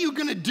 And what are you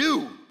going to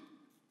do?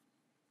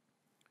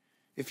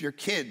 If your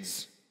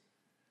kids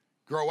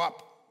grow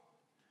up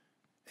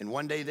and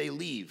one day they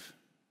leave,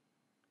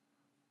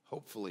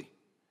 hopefully,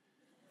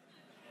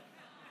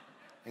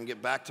 and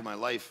get back to my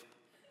life.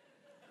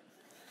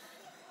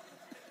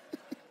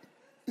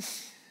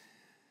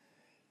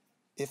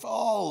 If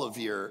all of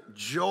your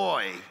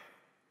joy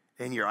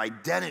and your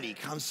identity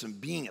comes from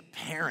being a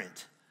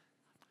parent,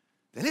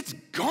 then it's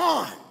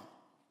gone.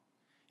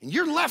 And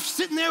you're left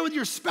sitting there with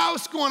your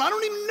spouse going, I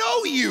don't even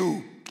know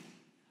you.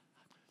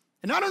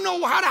 And I don't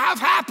know how to have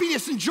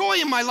happiness and joy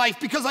in my life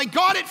because I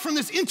got it from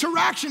this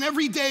interaction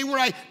every day where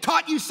I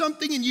taught you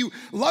something and you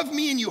loved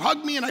me and you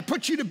hugged me and I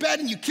put you to bed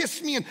and you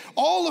kissed me, and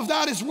all of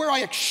that is where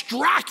I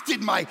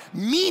extracted my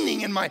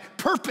meaning and my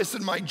purpose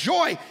and my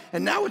joy,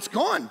 and now it's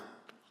gone.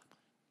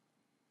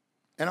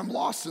 And I'm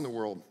lost in the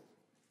world.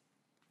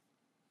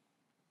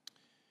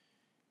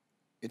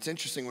 It's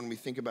interesting when we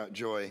think about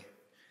joy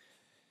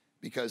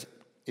because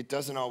it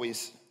doesn't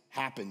always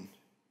happen.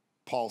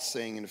 Paul's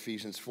saying in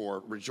Ephesians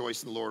 4,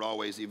 rejoice in the Lord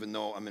always, even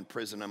though I'm in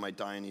prison, I might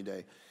die any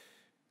day,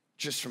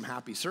 just from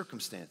happy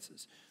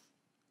circumstances.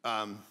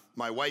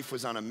 My wife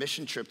was on a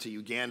mission trip to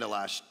Uganda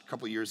a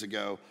couple years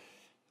ago.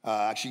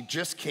 Actually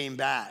just came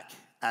back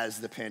as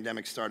the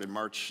pandemic started,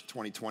 March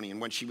 2020.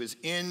 And when she was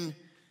in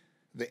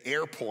the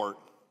airport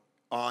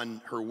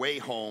on her way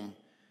home,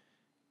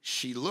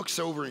 she looks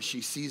over and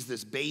she sees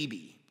this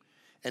baby.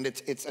 And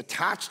it's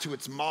attached to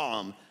its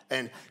mom,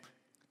 and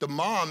the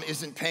mom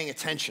isn't paying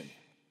attention.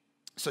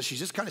 So she's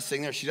just kind of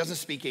sitting there. She doesn't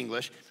speak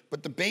English,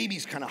 but the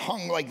baby's kind of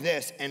hung like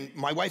this, and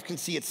my wife can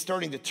see it's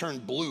starting to turn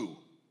blue.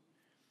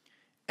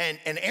 And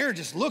Erin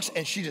just looks,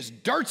 and she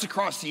just darts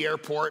across the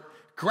airport,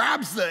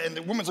 grabs and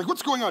the woman's like,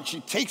 what's going on? She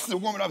takes the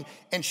woman up,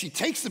 and she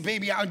takes the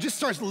baby out and just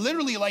starts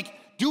literally like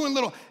doing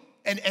little,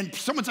 and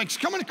someone's like,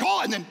 come and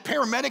call, and then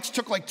paramedics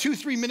took like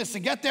 2-3 minutes to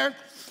get there,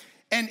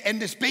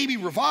 and this baby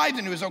revived,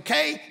 and it was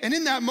okay. And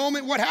in that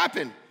moment, what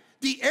happened?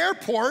 The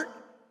airport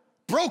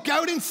broke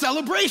out in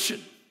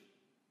celebration.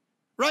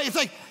 Right? It's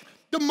like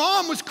the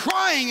mom was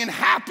crying and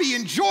happy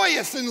and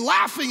joyous and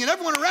laughing, and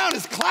everyone around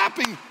is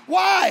clapping.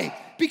 Why?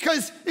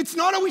 Because it's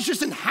not always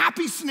just in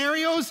happy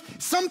scenarios.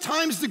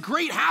 Sometimes the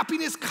great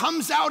happiness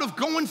comes out of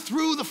going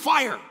through the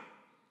fire.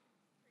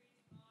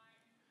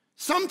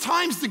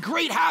 Sometimes the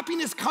great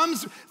happiness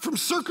comes from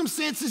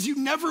circumstances you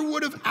never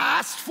would have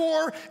asked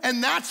for,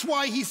 and that's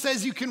why he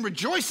says you can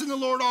rejoice in the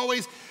Lord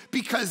always,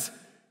 because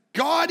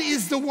God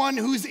is the one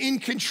who's in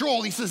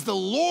control. He says the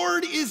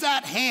Lord is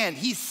at hand.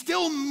 He's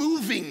still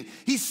moving.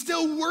 He's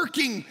still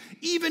working,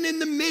 even in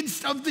the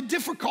midst of the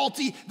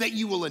difficulty that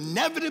you will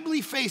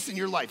inevitably face in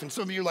your life. And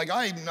some of you are like,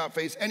 I have not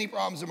faced any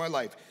problems in my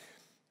life.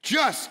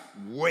 Just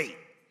wait.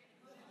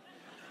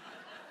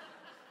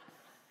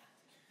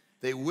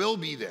 They will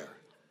be there.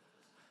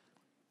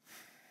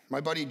 My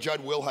buddy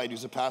Judd Wilhite,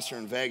 who's a pastor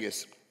in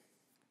Vegas,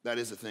 that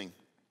is a thing.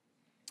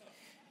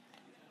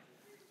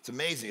 It's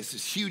amazing. It's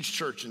this huge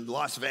church in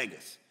Las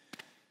Vegas.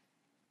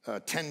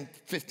 10,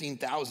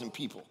 15,000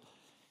 people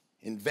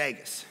in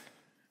Vegas.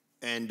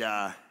 And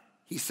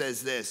he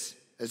says this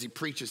as he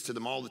preaches to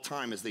them all the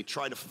time as they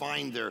try to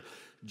find their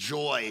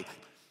joy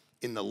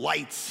in the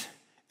lights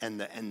and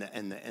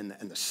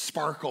the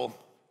sparkle.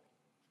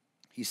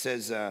 He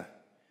says,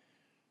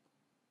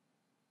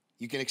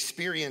 you can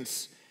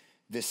experience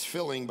this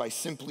filling by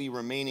simply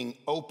remaining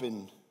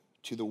open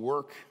to the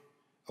work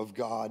of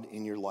God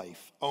in your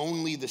life.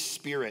 Only the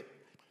Spirit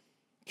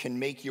can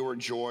make your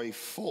joy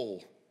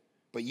full,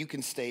 but you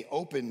can stay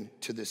open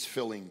to this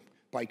filling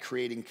by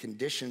creating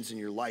conditions in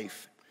your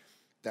life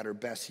that are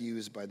best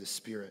used by the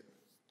Spirit.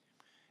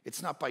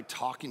 It's not by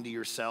talking to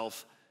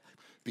yourself,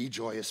 be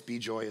joyous, be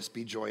joyous,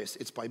 be joyous.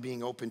 It's by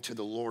being open to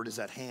the Lord is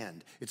at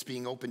hand. It's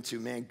being open to,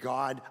 man,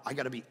 God, I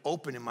got to be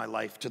open in my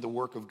life to the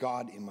work of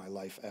God in my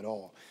life at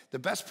all. The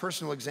best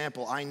personal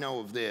example I know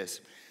of this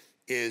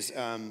is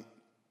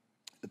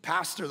the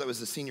pastor that was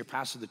the senior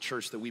pastor of the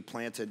church that we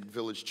planted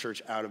Village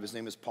Church out of. His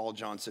name is Paul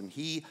Johnson.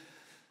 You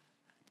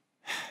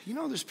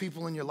know, there's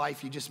people in your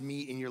life you just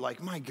meet and you're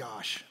like, my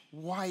gosh,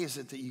 why is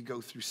it that you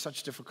go through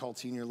such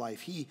difficulty in your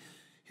life?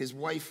 His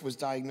wife was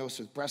diagnosed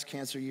with breast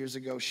cancer years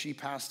ago. She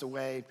passed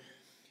away.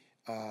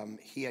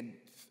 He had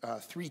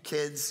 3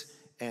 kids,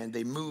 and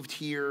they moved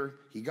here.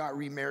 He got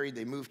remarried.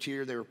 They moved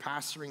here. They were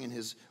pastoring, and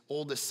his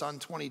oldest son,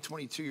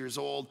 22 years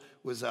old,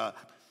 was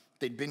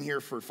they'd been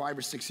here for 5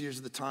 or 6 years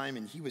at the time,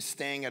 and he was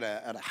staying at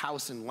a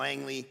house in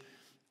Langley.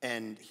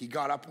 And he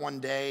got up one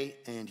day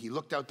and he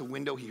looked out the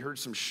window. He heard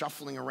some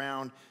shuffling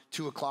around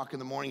 2 o'clock in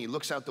the morning. He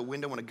looks out the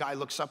window and a guy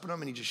looks up at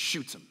him and he just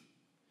shoots him.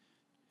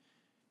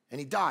 And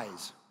he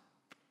dies.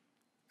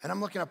 And I'm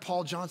looking at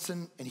Paul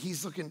Johnson and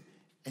he's looking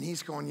and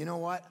he's going, you know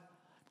what?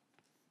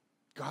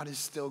 God is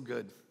still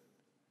good.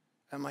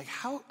 I'm like,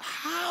 how?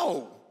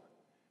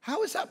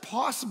 How is that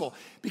possible?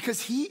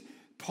 Because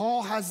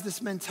Paul has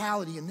this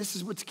mentality, and this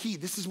is what's key.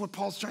 This is what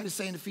Paul's trying to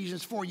say in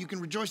Ephesians 4. You can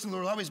rejoice in the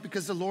Lord always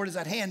because the Lord is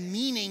at hand,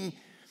 meaning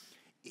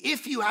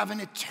if you have an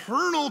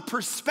eternal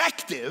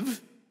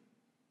perspective,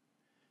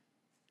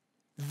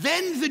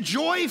 then the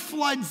joy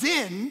floods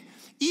in,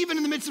 even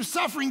in the midst of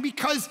suffering,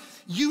 because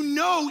you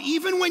know,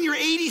 even when your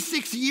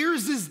 86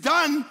 years is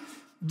done,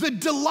 the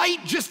delight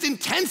just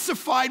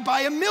intensified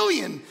by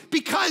 1,000,000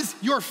 because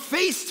you're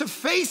face to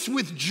face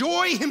with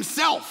joy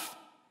himself.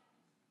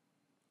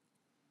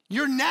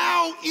 You're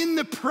now in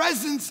the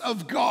presence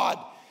of God.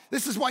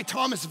 This is why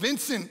Thomas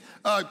Vincent,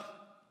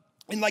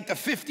 in like the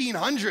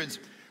 1500s,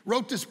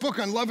 wrote this book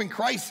on loving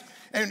Christ,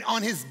 and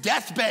on his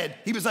deathbed,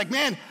 he was like,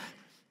 man,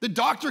 the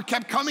doctor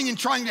kept coming and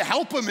trying to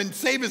help him and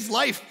save his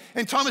life,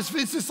 and Thomas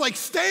Vincent's like,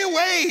 stay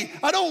away,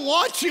 I don't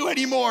want you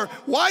anymore.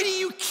 Why do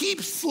you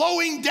keep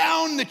slowing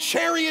down the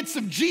chariots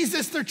of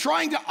Jesus? They're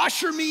trying to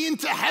usher me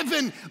into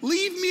heaven.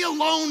 Leave me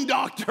alone,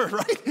 doctor,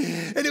 right?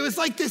 And it was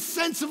like this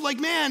sense of like,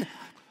 man,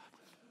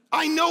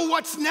 I know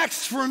what's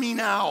next for me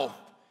now,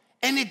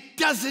 and it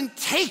doesn't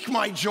take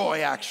my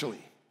joy,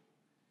 actually.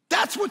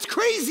 That's what's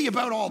crazy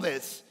about all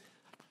this.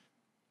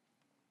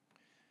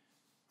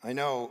 I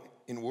know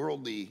in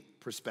worldly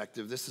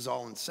perspective, this is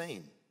all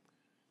insane.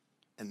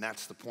 And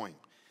that's the point.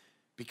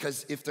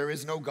 Because if there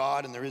is no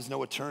God and there is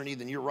no eternity,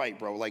 then you're right,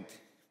 bro. Like,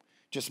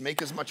 just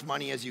make as much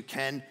money as you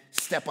can,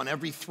 step on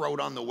every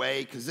throat on the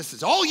way, because this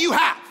is all you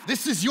have.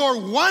 This is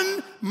your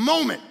one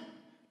moment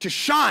to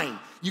shine.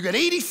 You got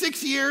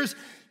 86 years,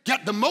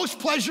 get the most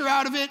pleasure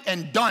out of it,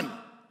 and done.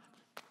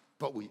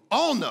 But we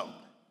all know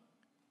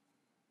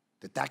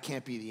that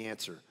can't be the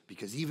answer,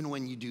 because even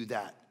when you do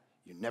that,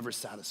 you're never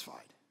satisfied.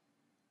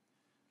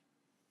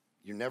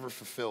 You're never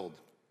fulfilled.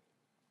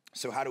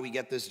 So how do we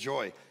get this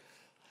joy?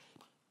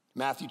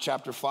 Matthew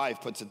chapter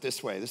 5 puts it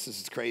this way. This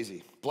is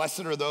crazy.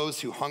 Blessed are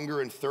those who hunger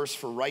and thirst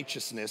for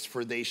righteousness,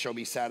 for they shall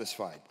be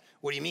satisfied.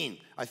 What do you mean?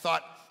 I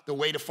thought the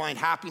way to find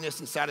happiness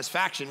and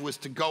satisfaction was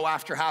to go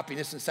after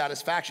happiness and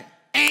satisfaction.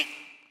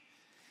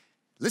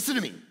 Listen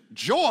to me.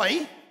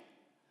 Joy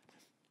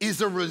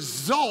is a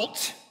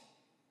result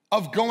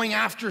of going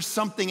after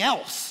something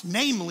else.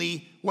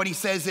 Namely, what he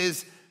says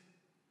is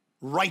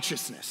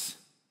righteousness.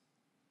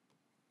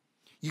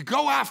 You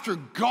go after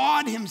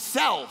God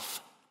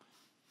himself.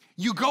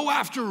 You go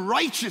after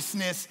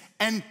righteousness,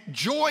 and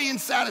joy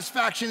and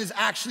satisfaction is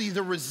actually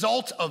the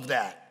result of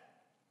that.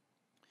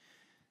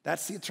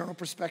 That's the eternal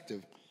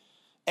perspective.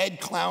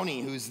 Ed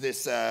Clowney, who's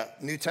this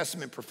New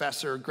Testament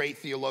professor, great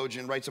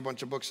theologian, writes a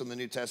bunch of books on the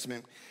New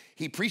Testament.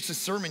 He preached a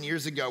sermon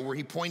years ago where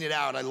he pointed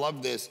out, I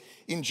love this,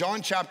 in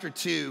John chapter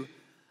 2,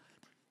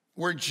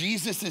 where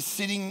Jesus is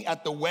sitting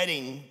at the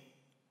wedding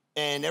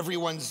and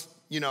everyone's,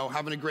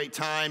 having a great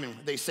time, and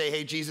they say,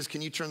 hey, Jesus,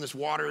 can you turn this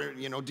water,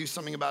 do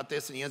something about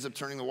this? And he ends up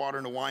turning the water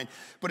into wine.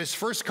 But his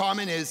first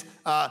comment is,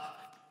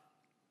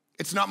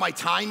 it's not my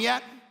time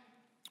yet.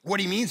 What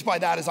he means by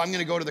that is I'm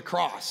gonna go to the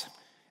cross.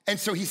 And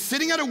so he's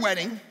sitting at a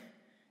wedding,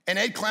 and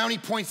Ed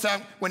Clowney points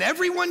out, when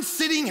everyone's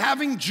sitting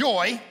having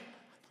joy,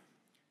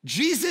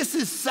 Jesus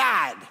is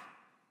sad.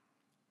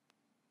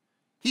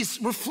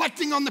 He's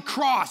reflecting on the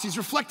cross. He's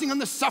reflecting on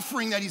the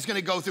suffering that he's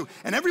gonna go through.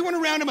 And everyone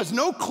around him has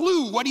no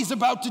clue what he's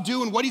about to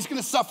do and what he's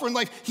gonna suffer in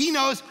life. He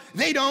knows,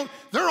 they don't.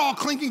 They're all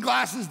clinking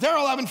glasses. They're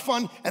all having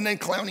fun. And then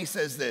Clowney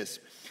says this.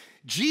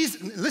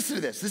 Jesus, listen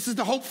to this. This is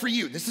the hope for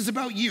you. This is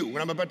about you,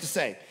 what I'm about to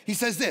say. He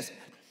says this.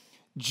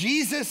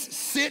 Jesus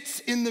sits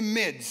in the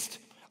midst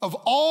of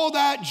all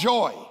that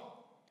joy,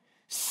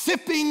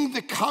 sipping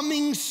the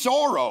coming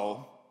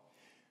sorrow,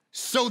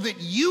 so that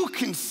you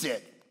can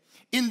sit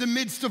in the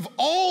midst of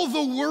all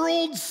the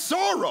world's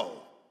sorrow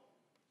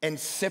and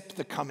sip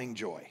the coming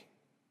joy.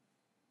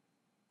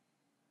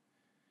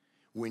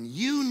 When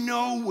you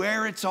know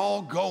where it's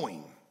all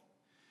going,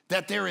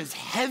 that there is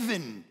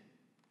heaven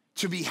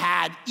to be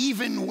had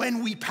even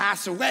when we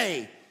pass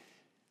away,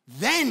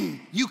 then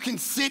you can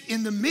sit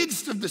in the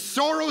midst of the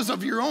sorrows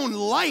of your own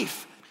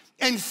life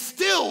and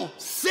still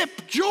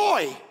sip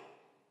joy.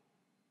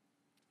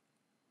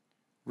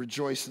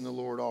 Rejoice in the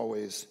Lord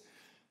always.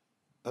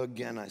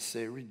 Again, I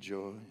say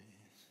rejoice.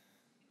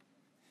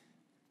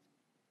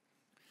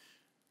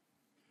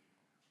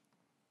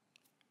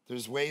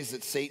 There's ways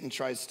that Satan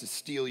tries to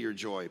steal your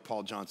joy,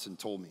 Paul Johnson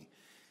told me,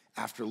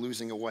 after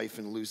losing a wife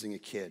and losing a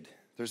kid.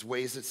 There's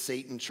ways that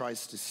Satan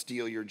tries to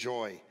steal your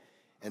joy,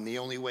 and the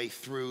only way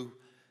through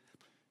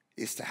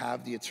is to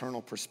have the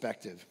eternal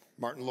perspective.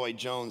 Martin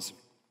Lloyd-Jones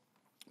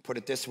put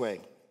it this way.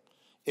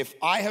 If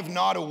I have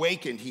not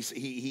awakened,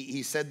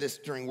 he said this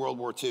during World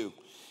War II,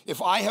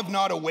 if I have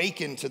not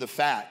awakened to the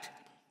fact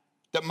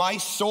that my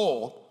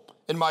soul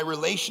and my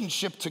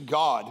relationship to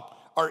God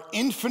are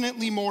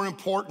infinitely more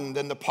important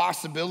than the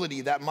possibility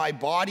that my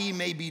body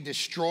may be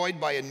destroyed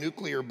by a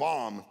nuclear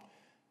bomb,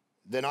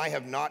 then I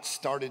have not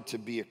started to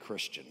be a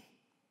Christian.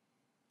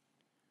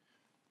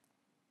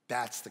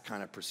 That's the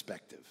kind of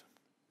perspective.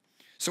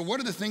 So what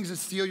are the things that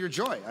steal your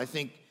joy? I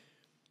think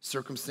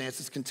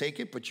circumstances can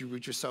take it, but you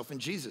root yourself in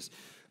Jesus.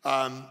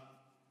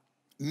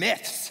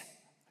 Myths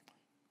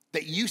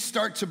that you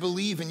start to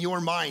believe in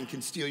your mind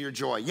can steal your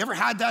joy. You ever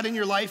had that in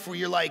your life where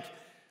you're like,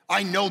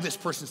 I know this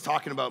person's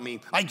talking about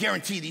me. I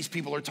guarantee these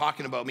people are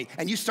talking about me.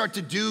 And you start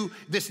to do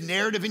this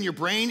narrative in your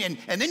brain,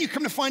 and then you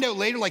come to find out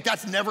later, like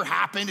that's never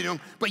happened,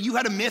 but you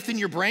had a myth in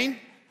your brain.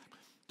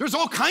 There's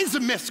all kinds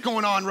of myths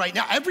going on right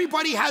now.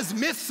 Everybody has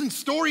myths and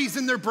stories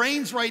in their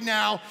brains right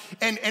now.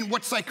 And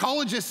what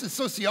psychologists and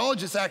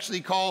sociologists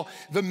actually call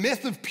the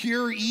myth of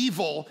pure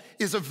evil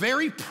is a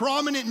very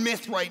prominent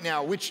myth right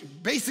now, which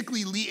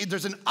basically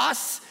there's an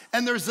us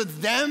and there's a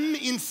them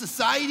in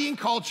society and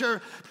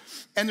culture.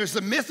 And there's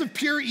the myth of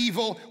pure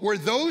evil where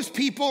those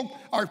people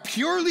are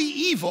purely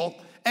evil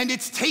and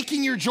it's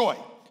taking your joy.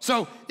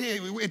 So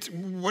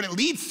what it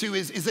leads to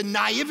is a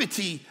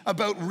naivety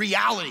about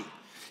reality.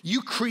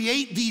 You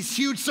create these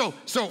huge, so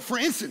for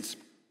instance,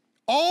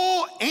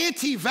 all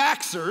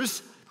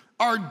anti-vaxxers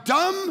are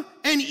dumb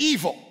and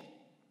evil.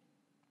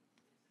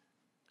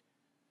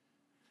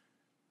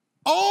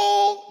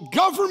 All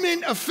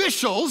government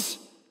officials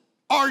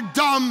are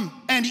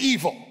dumb and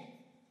evil.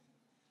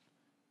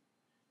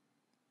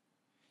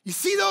 You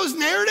see those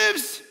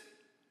narratives?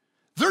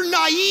 They're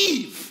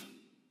naive.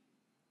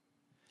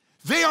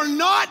 They are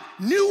not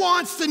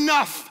nuanced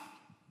enough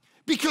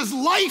because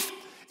life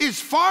is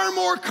far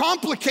more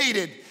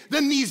complicated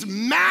than these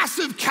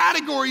massive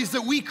categories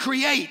that we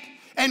create.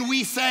 And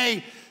we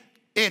say,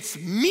 it's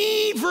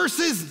me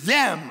versus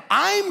them.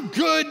 I'm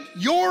good,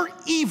 you're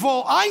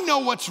evil, I know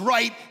what's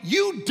right,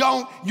 you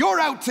don't, you're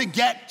out to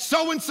get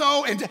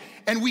so-and-so.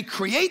 And we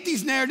create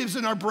these narratives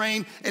in our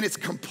brain, and it's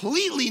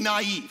completely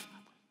naive.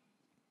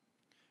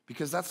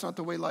 Because that's not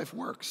the way life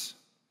works.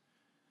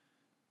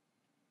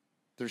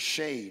 There's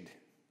shade.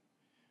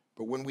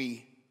 But when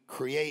we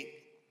create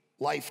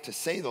life to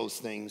say those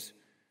things,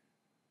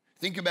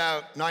 think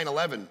about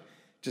 9/11,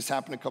 just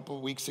happened a couple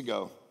of weeks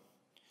ago.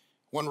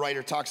 One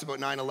writer talks about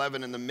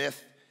 9/11 and the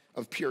myth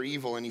of pure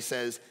evil, and he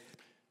says,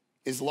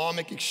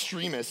 Islamic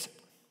extremists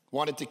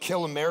wanted to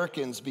kill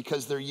Americans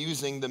because they're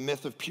using the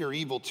myth of pure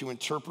evil to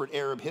interpret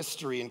Arab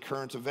history and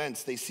current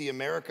events. They see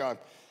America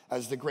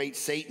as the great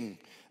Satan,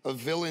 a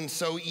villain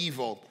so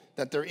evil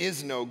that there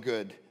is no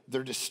good.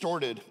 They're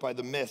distorted by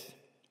the myth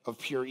of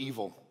pure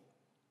evil.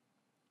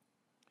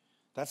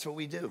 That's what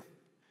we do.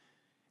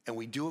 And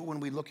we do it when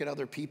we look at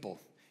other people,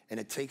 and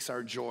it takes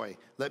our joy.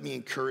 Let me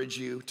encourage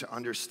you to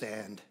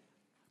understand.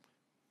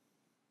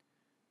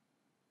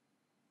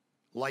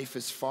 Life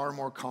is far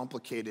more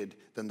complicated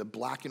than the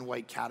black and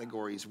white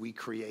categories we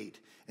create.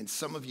 And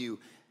some of you,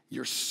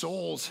 your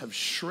souls have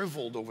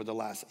shriveled over the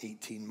last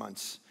 18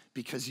 months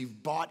because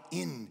you've bought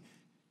in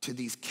to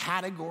these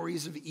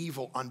categories of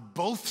evil on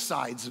both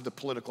sides of the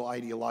political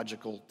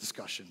ideological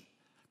discussion.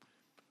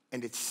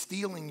 And it's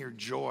stealing your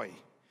joy.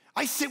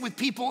 I sit with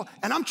people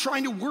and I'm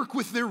trying to work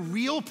with their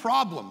real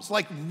problems,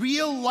 like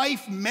real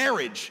life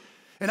marriage.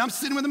 And I'm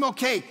sitting with them,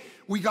 okay,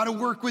 we gotta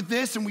work with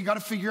this and we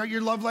gotta figure out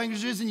your love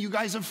languages and you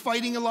guys are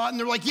fighting a lot. And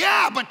they're like,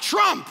 yeah, but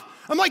Trump.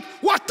 I'm like,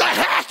 what the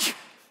heck?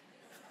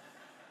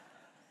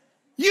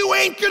 You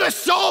ain't gonna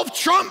solve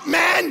Trump,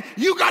 man.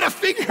 You gotta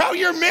figure out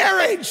your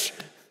marriage.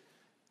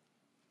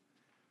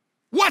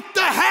 What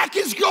the heck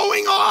is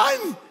going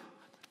on?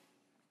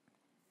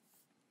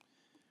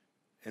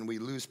 And we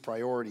lose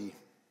priority,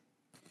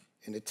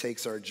 and it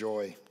takes our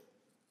joy.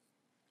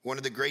 One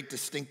of the great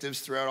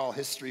distinctives throughout all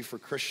history for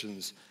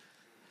Christians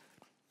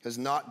has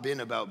not been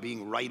about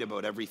being right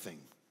about everything.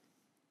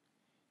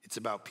 It's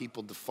about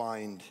people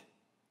defined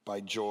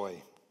by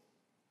joy.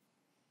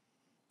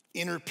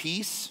 Inner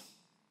peace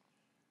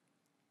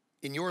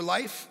in your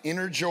life,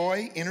 inner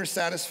joy, inner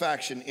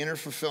satisfaction, inner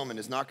fulfillment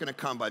is not going to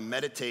come by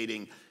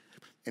meditating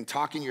and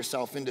talking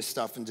yourself into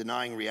stuff and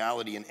denying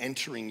reality and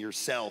entering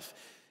yourself.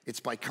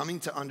 It's by coming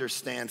to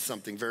understand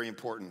something very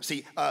important.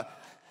 See,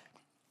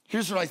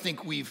 here's what I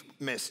think we've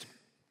missed.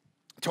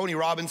 Tony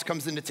Robbins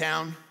comes into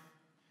town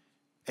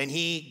and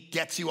he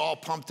gets you all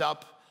pumped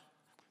up,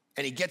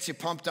 and he gets you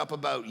pumped up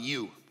about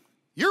you.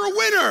 You're a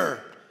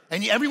winner.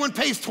 And everyone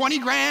pays 20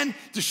 grand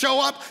to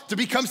show up to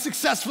become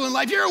successful in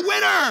life. You're a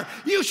winner.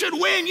 You should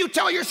win. You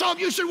tell yourself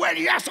you should win.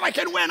 Yes, I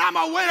can win. I'm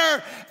a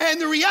winner. And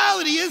the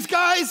reality is,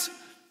 guys,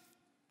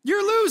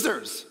 you're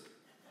losers.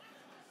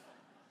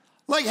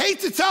 Like, hate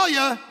to tell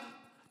you,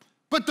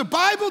 but the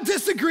Bible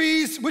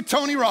disagrees with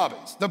Tony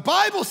Robbins. The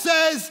Bible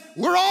says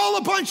we're all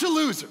a bunch of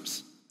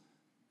losers.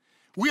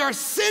 We are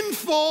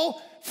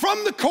sinful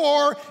from the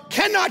core,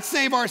 cannot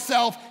save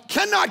ourselves,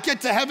 cannot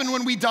get to heaven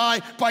when we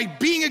die by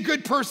being a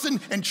good person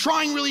and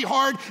trying really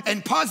hard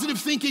and positive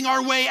thinking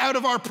our way out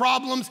of our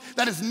problems.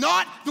 That is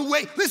not the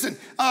way. Listen,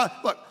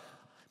 look,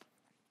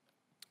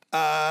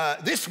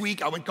 this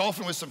week I went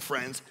golfing with some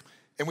friends,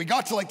 And we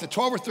got to like the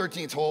 12th or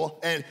 13th hole,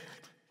 and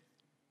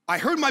I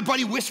heard my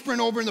buddy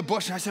whispering over in the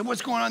bush, and I said,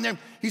 what's going on there?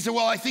 He said,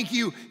 well, I think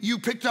you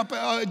picked up,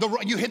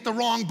 you hit the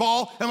wrong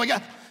ball. And I'm like,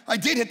 yeah, I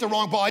did hit the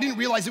wrong ball. I didn't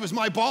realize it was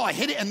my ball. I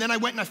hit it, and then I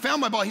went and I found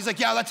my ball. He's like,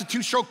 yeah, that's a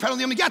 2-stroke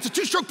penalty. I'm like, yeah, it's a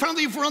 2-stroke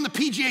penalty if we're on the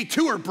PGA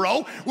Tour,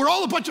 bro. We're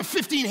all a bunch of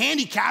 15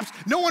 handicaps.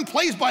 No one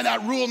plays by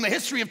that rule in the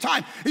history of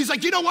time. He's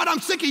like, you know what?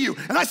 I'm sick of you.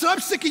 And I said, I'm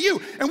sick of you.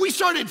 And we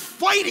started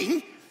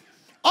fighting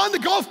on the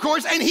golf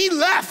course, and he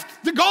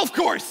left the golf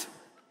course.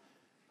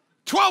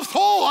 12th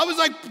hole, I was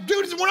like,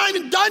 dude, we're not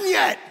even done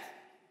yet.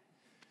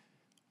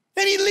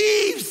 And he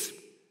leaves.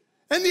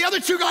 And the other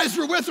 2 guys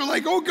we're with are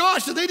like, oh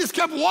gosh, and they just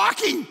kept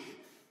walking.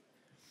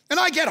 And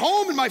I get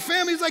home and my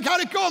family's like,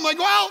 how'd it go? I'm like,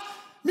 well,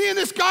 me and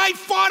this guy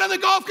fought on the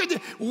golf course.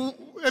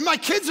 And my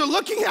kids are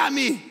looking at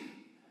me.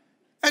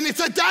 And it's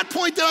at that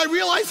point that I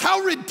realize how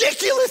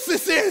ridiculous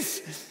this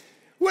is.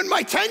 When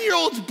my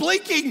 10-year-old's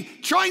blinking,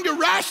 trying to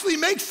rationally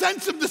make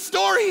sense of the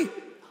story.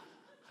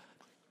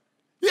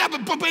 Yeah,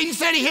 but he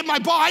said he hit my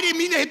ball. I didn't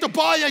mean to hit the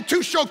ball. I had a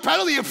 2-stroke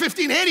penalty of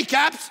 15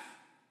 handicaps.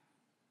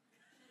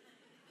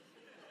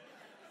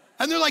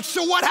 And they're like,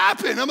 so what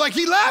happened? I'm like,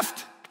 he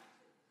left.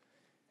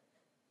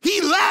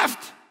 He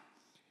left.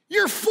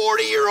 You're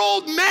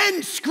 40-year-old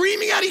men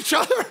screaming at each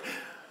other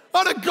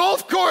on a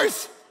golf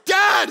course.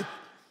 Dad,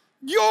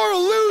 you're a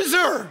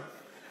loser.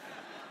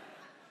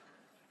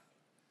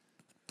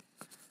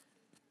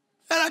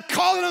 And I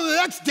called him the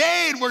next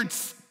day and we're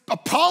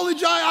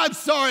apologizing. I'm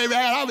sorry,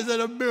 man. I was in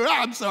a mood.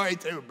 I'm sorry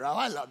too, bro.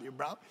 I love you,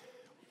 bro.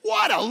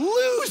 What a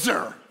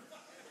loser.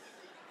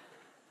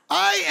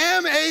 I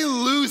am a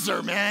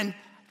loser, man.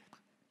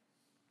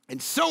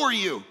 And so are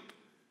you.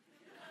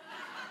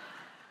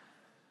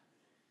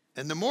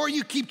 And the more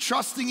you keep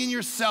trusting in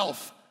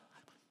yourself,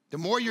 the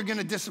more you're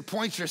gonna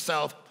disappoint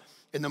yourself,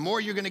 and the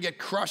more you're gonna get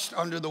crushed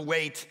under the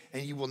weight,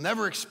 and you will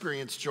never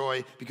experience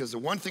joy, because the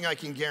one thing I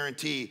can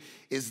guarantee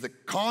is the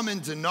common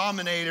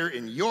denominator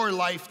in your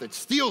life that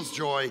steals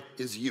joy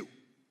is you.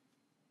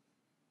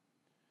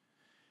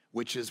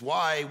 Which is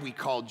why we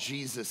call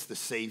Jesus the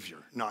Savior,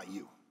 not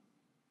you.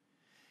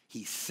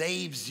 He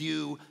saves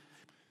you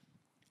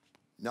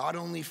not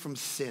only from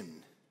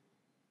sin,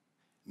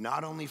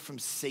 not only from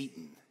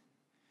Satan,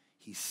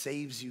 he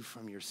saves you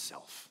from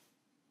yourself.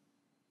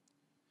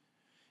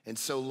 And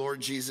so, Lord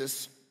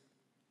Jesus,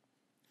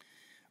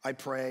 I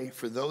pray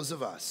for those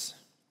of us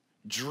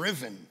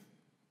driven,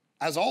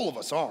 as all of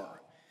us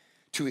are,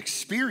 to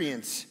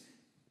experience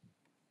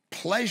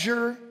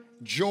pleasure,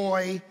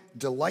 joy,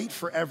 delight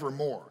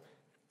forevermore,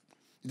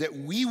 that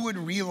we would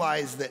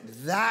realize that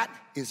that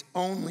is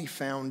only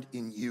found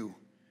in you,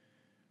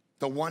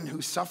 the one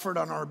who suffered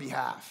on our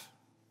behalf,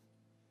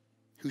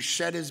 who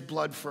shed his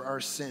blood for our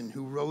sin,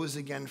 who rose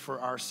again for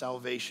our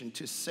salvation,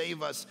 to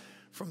save us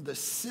from the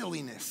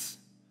silliness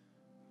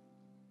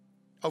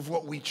of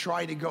what we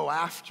try to go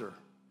after,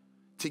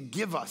 to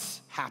give us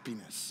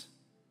happiness.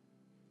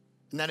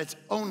 And that it's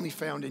only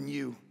found in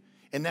you.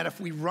 And that if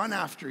we run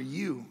after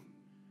you,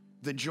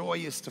 the joy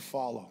is to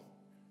follow.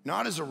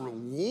 Not as a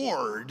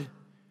reward,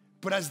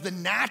 but as the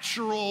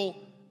natural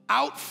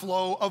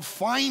outflow of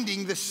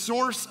finding the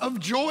source of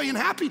joy and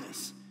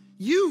happiness.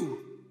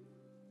 You.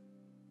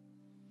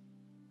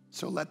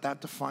 So let that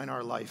define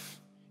our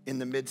life in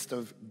the midst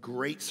of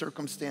great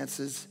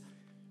circumstances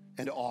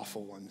and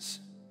awful ones.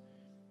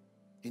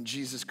 In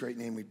Jesus' great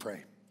name we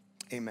pray.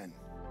 Amen.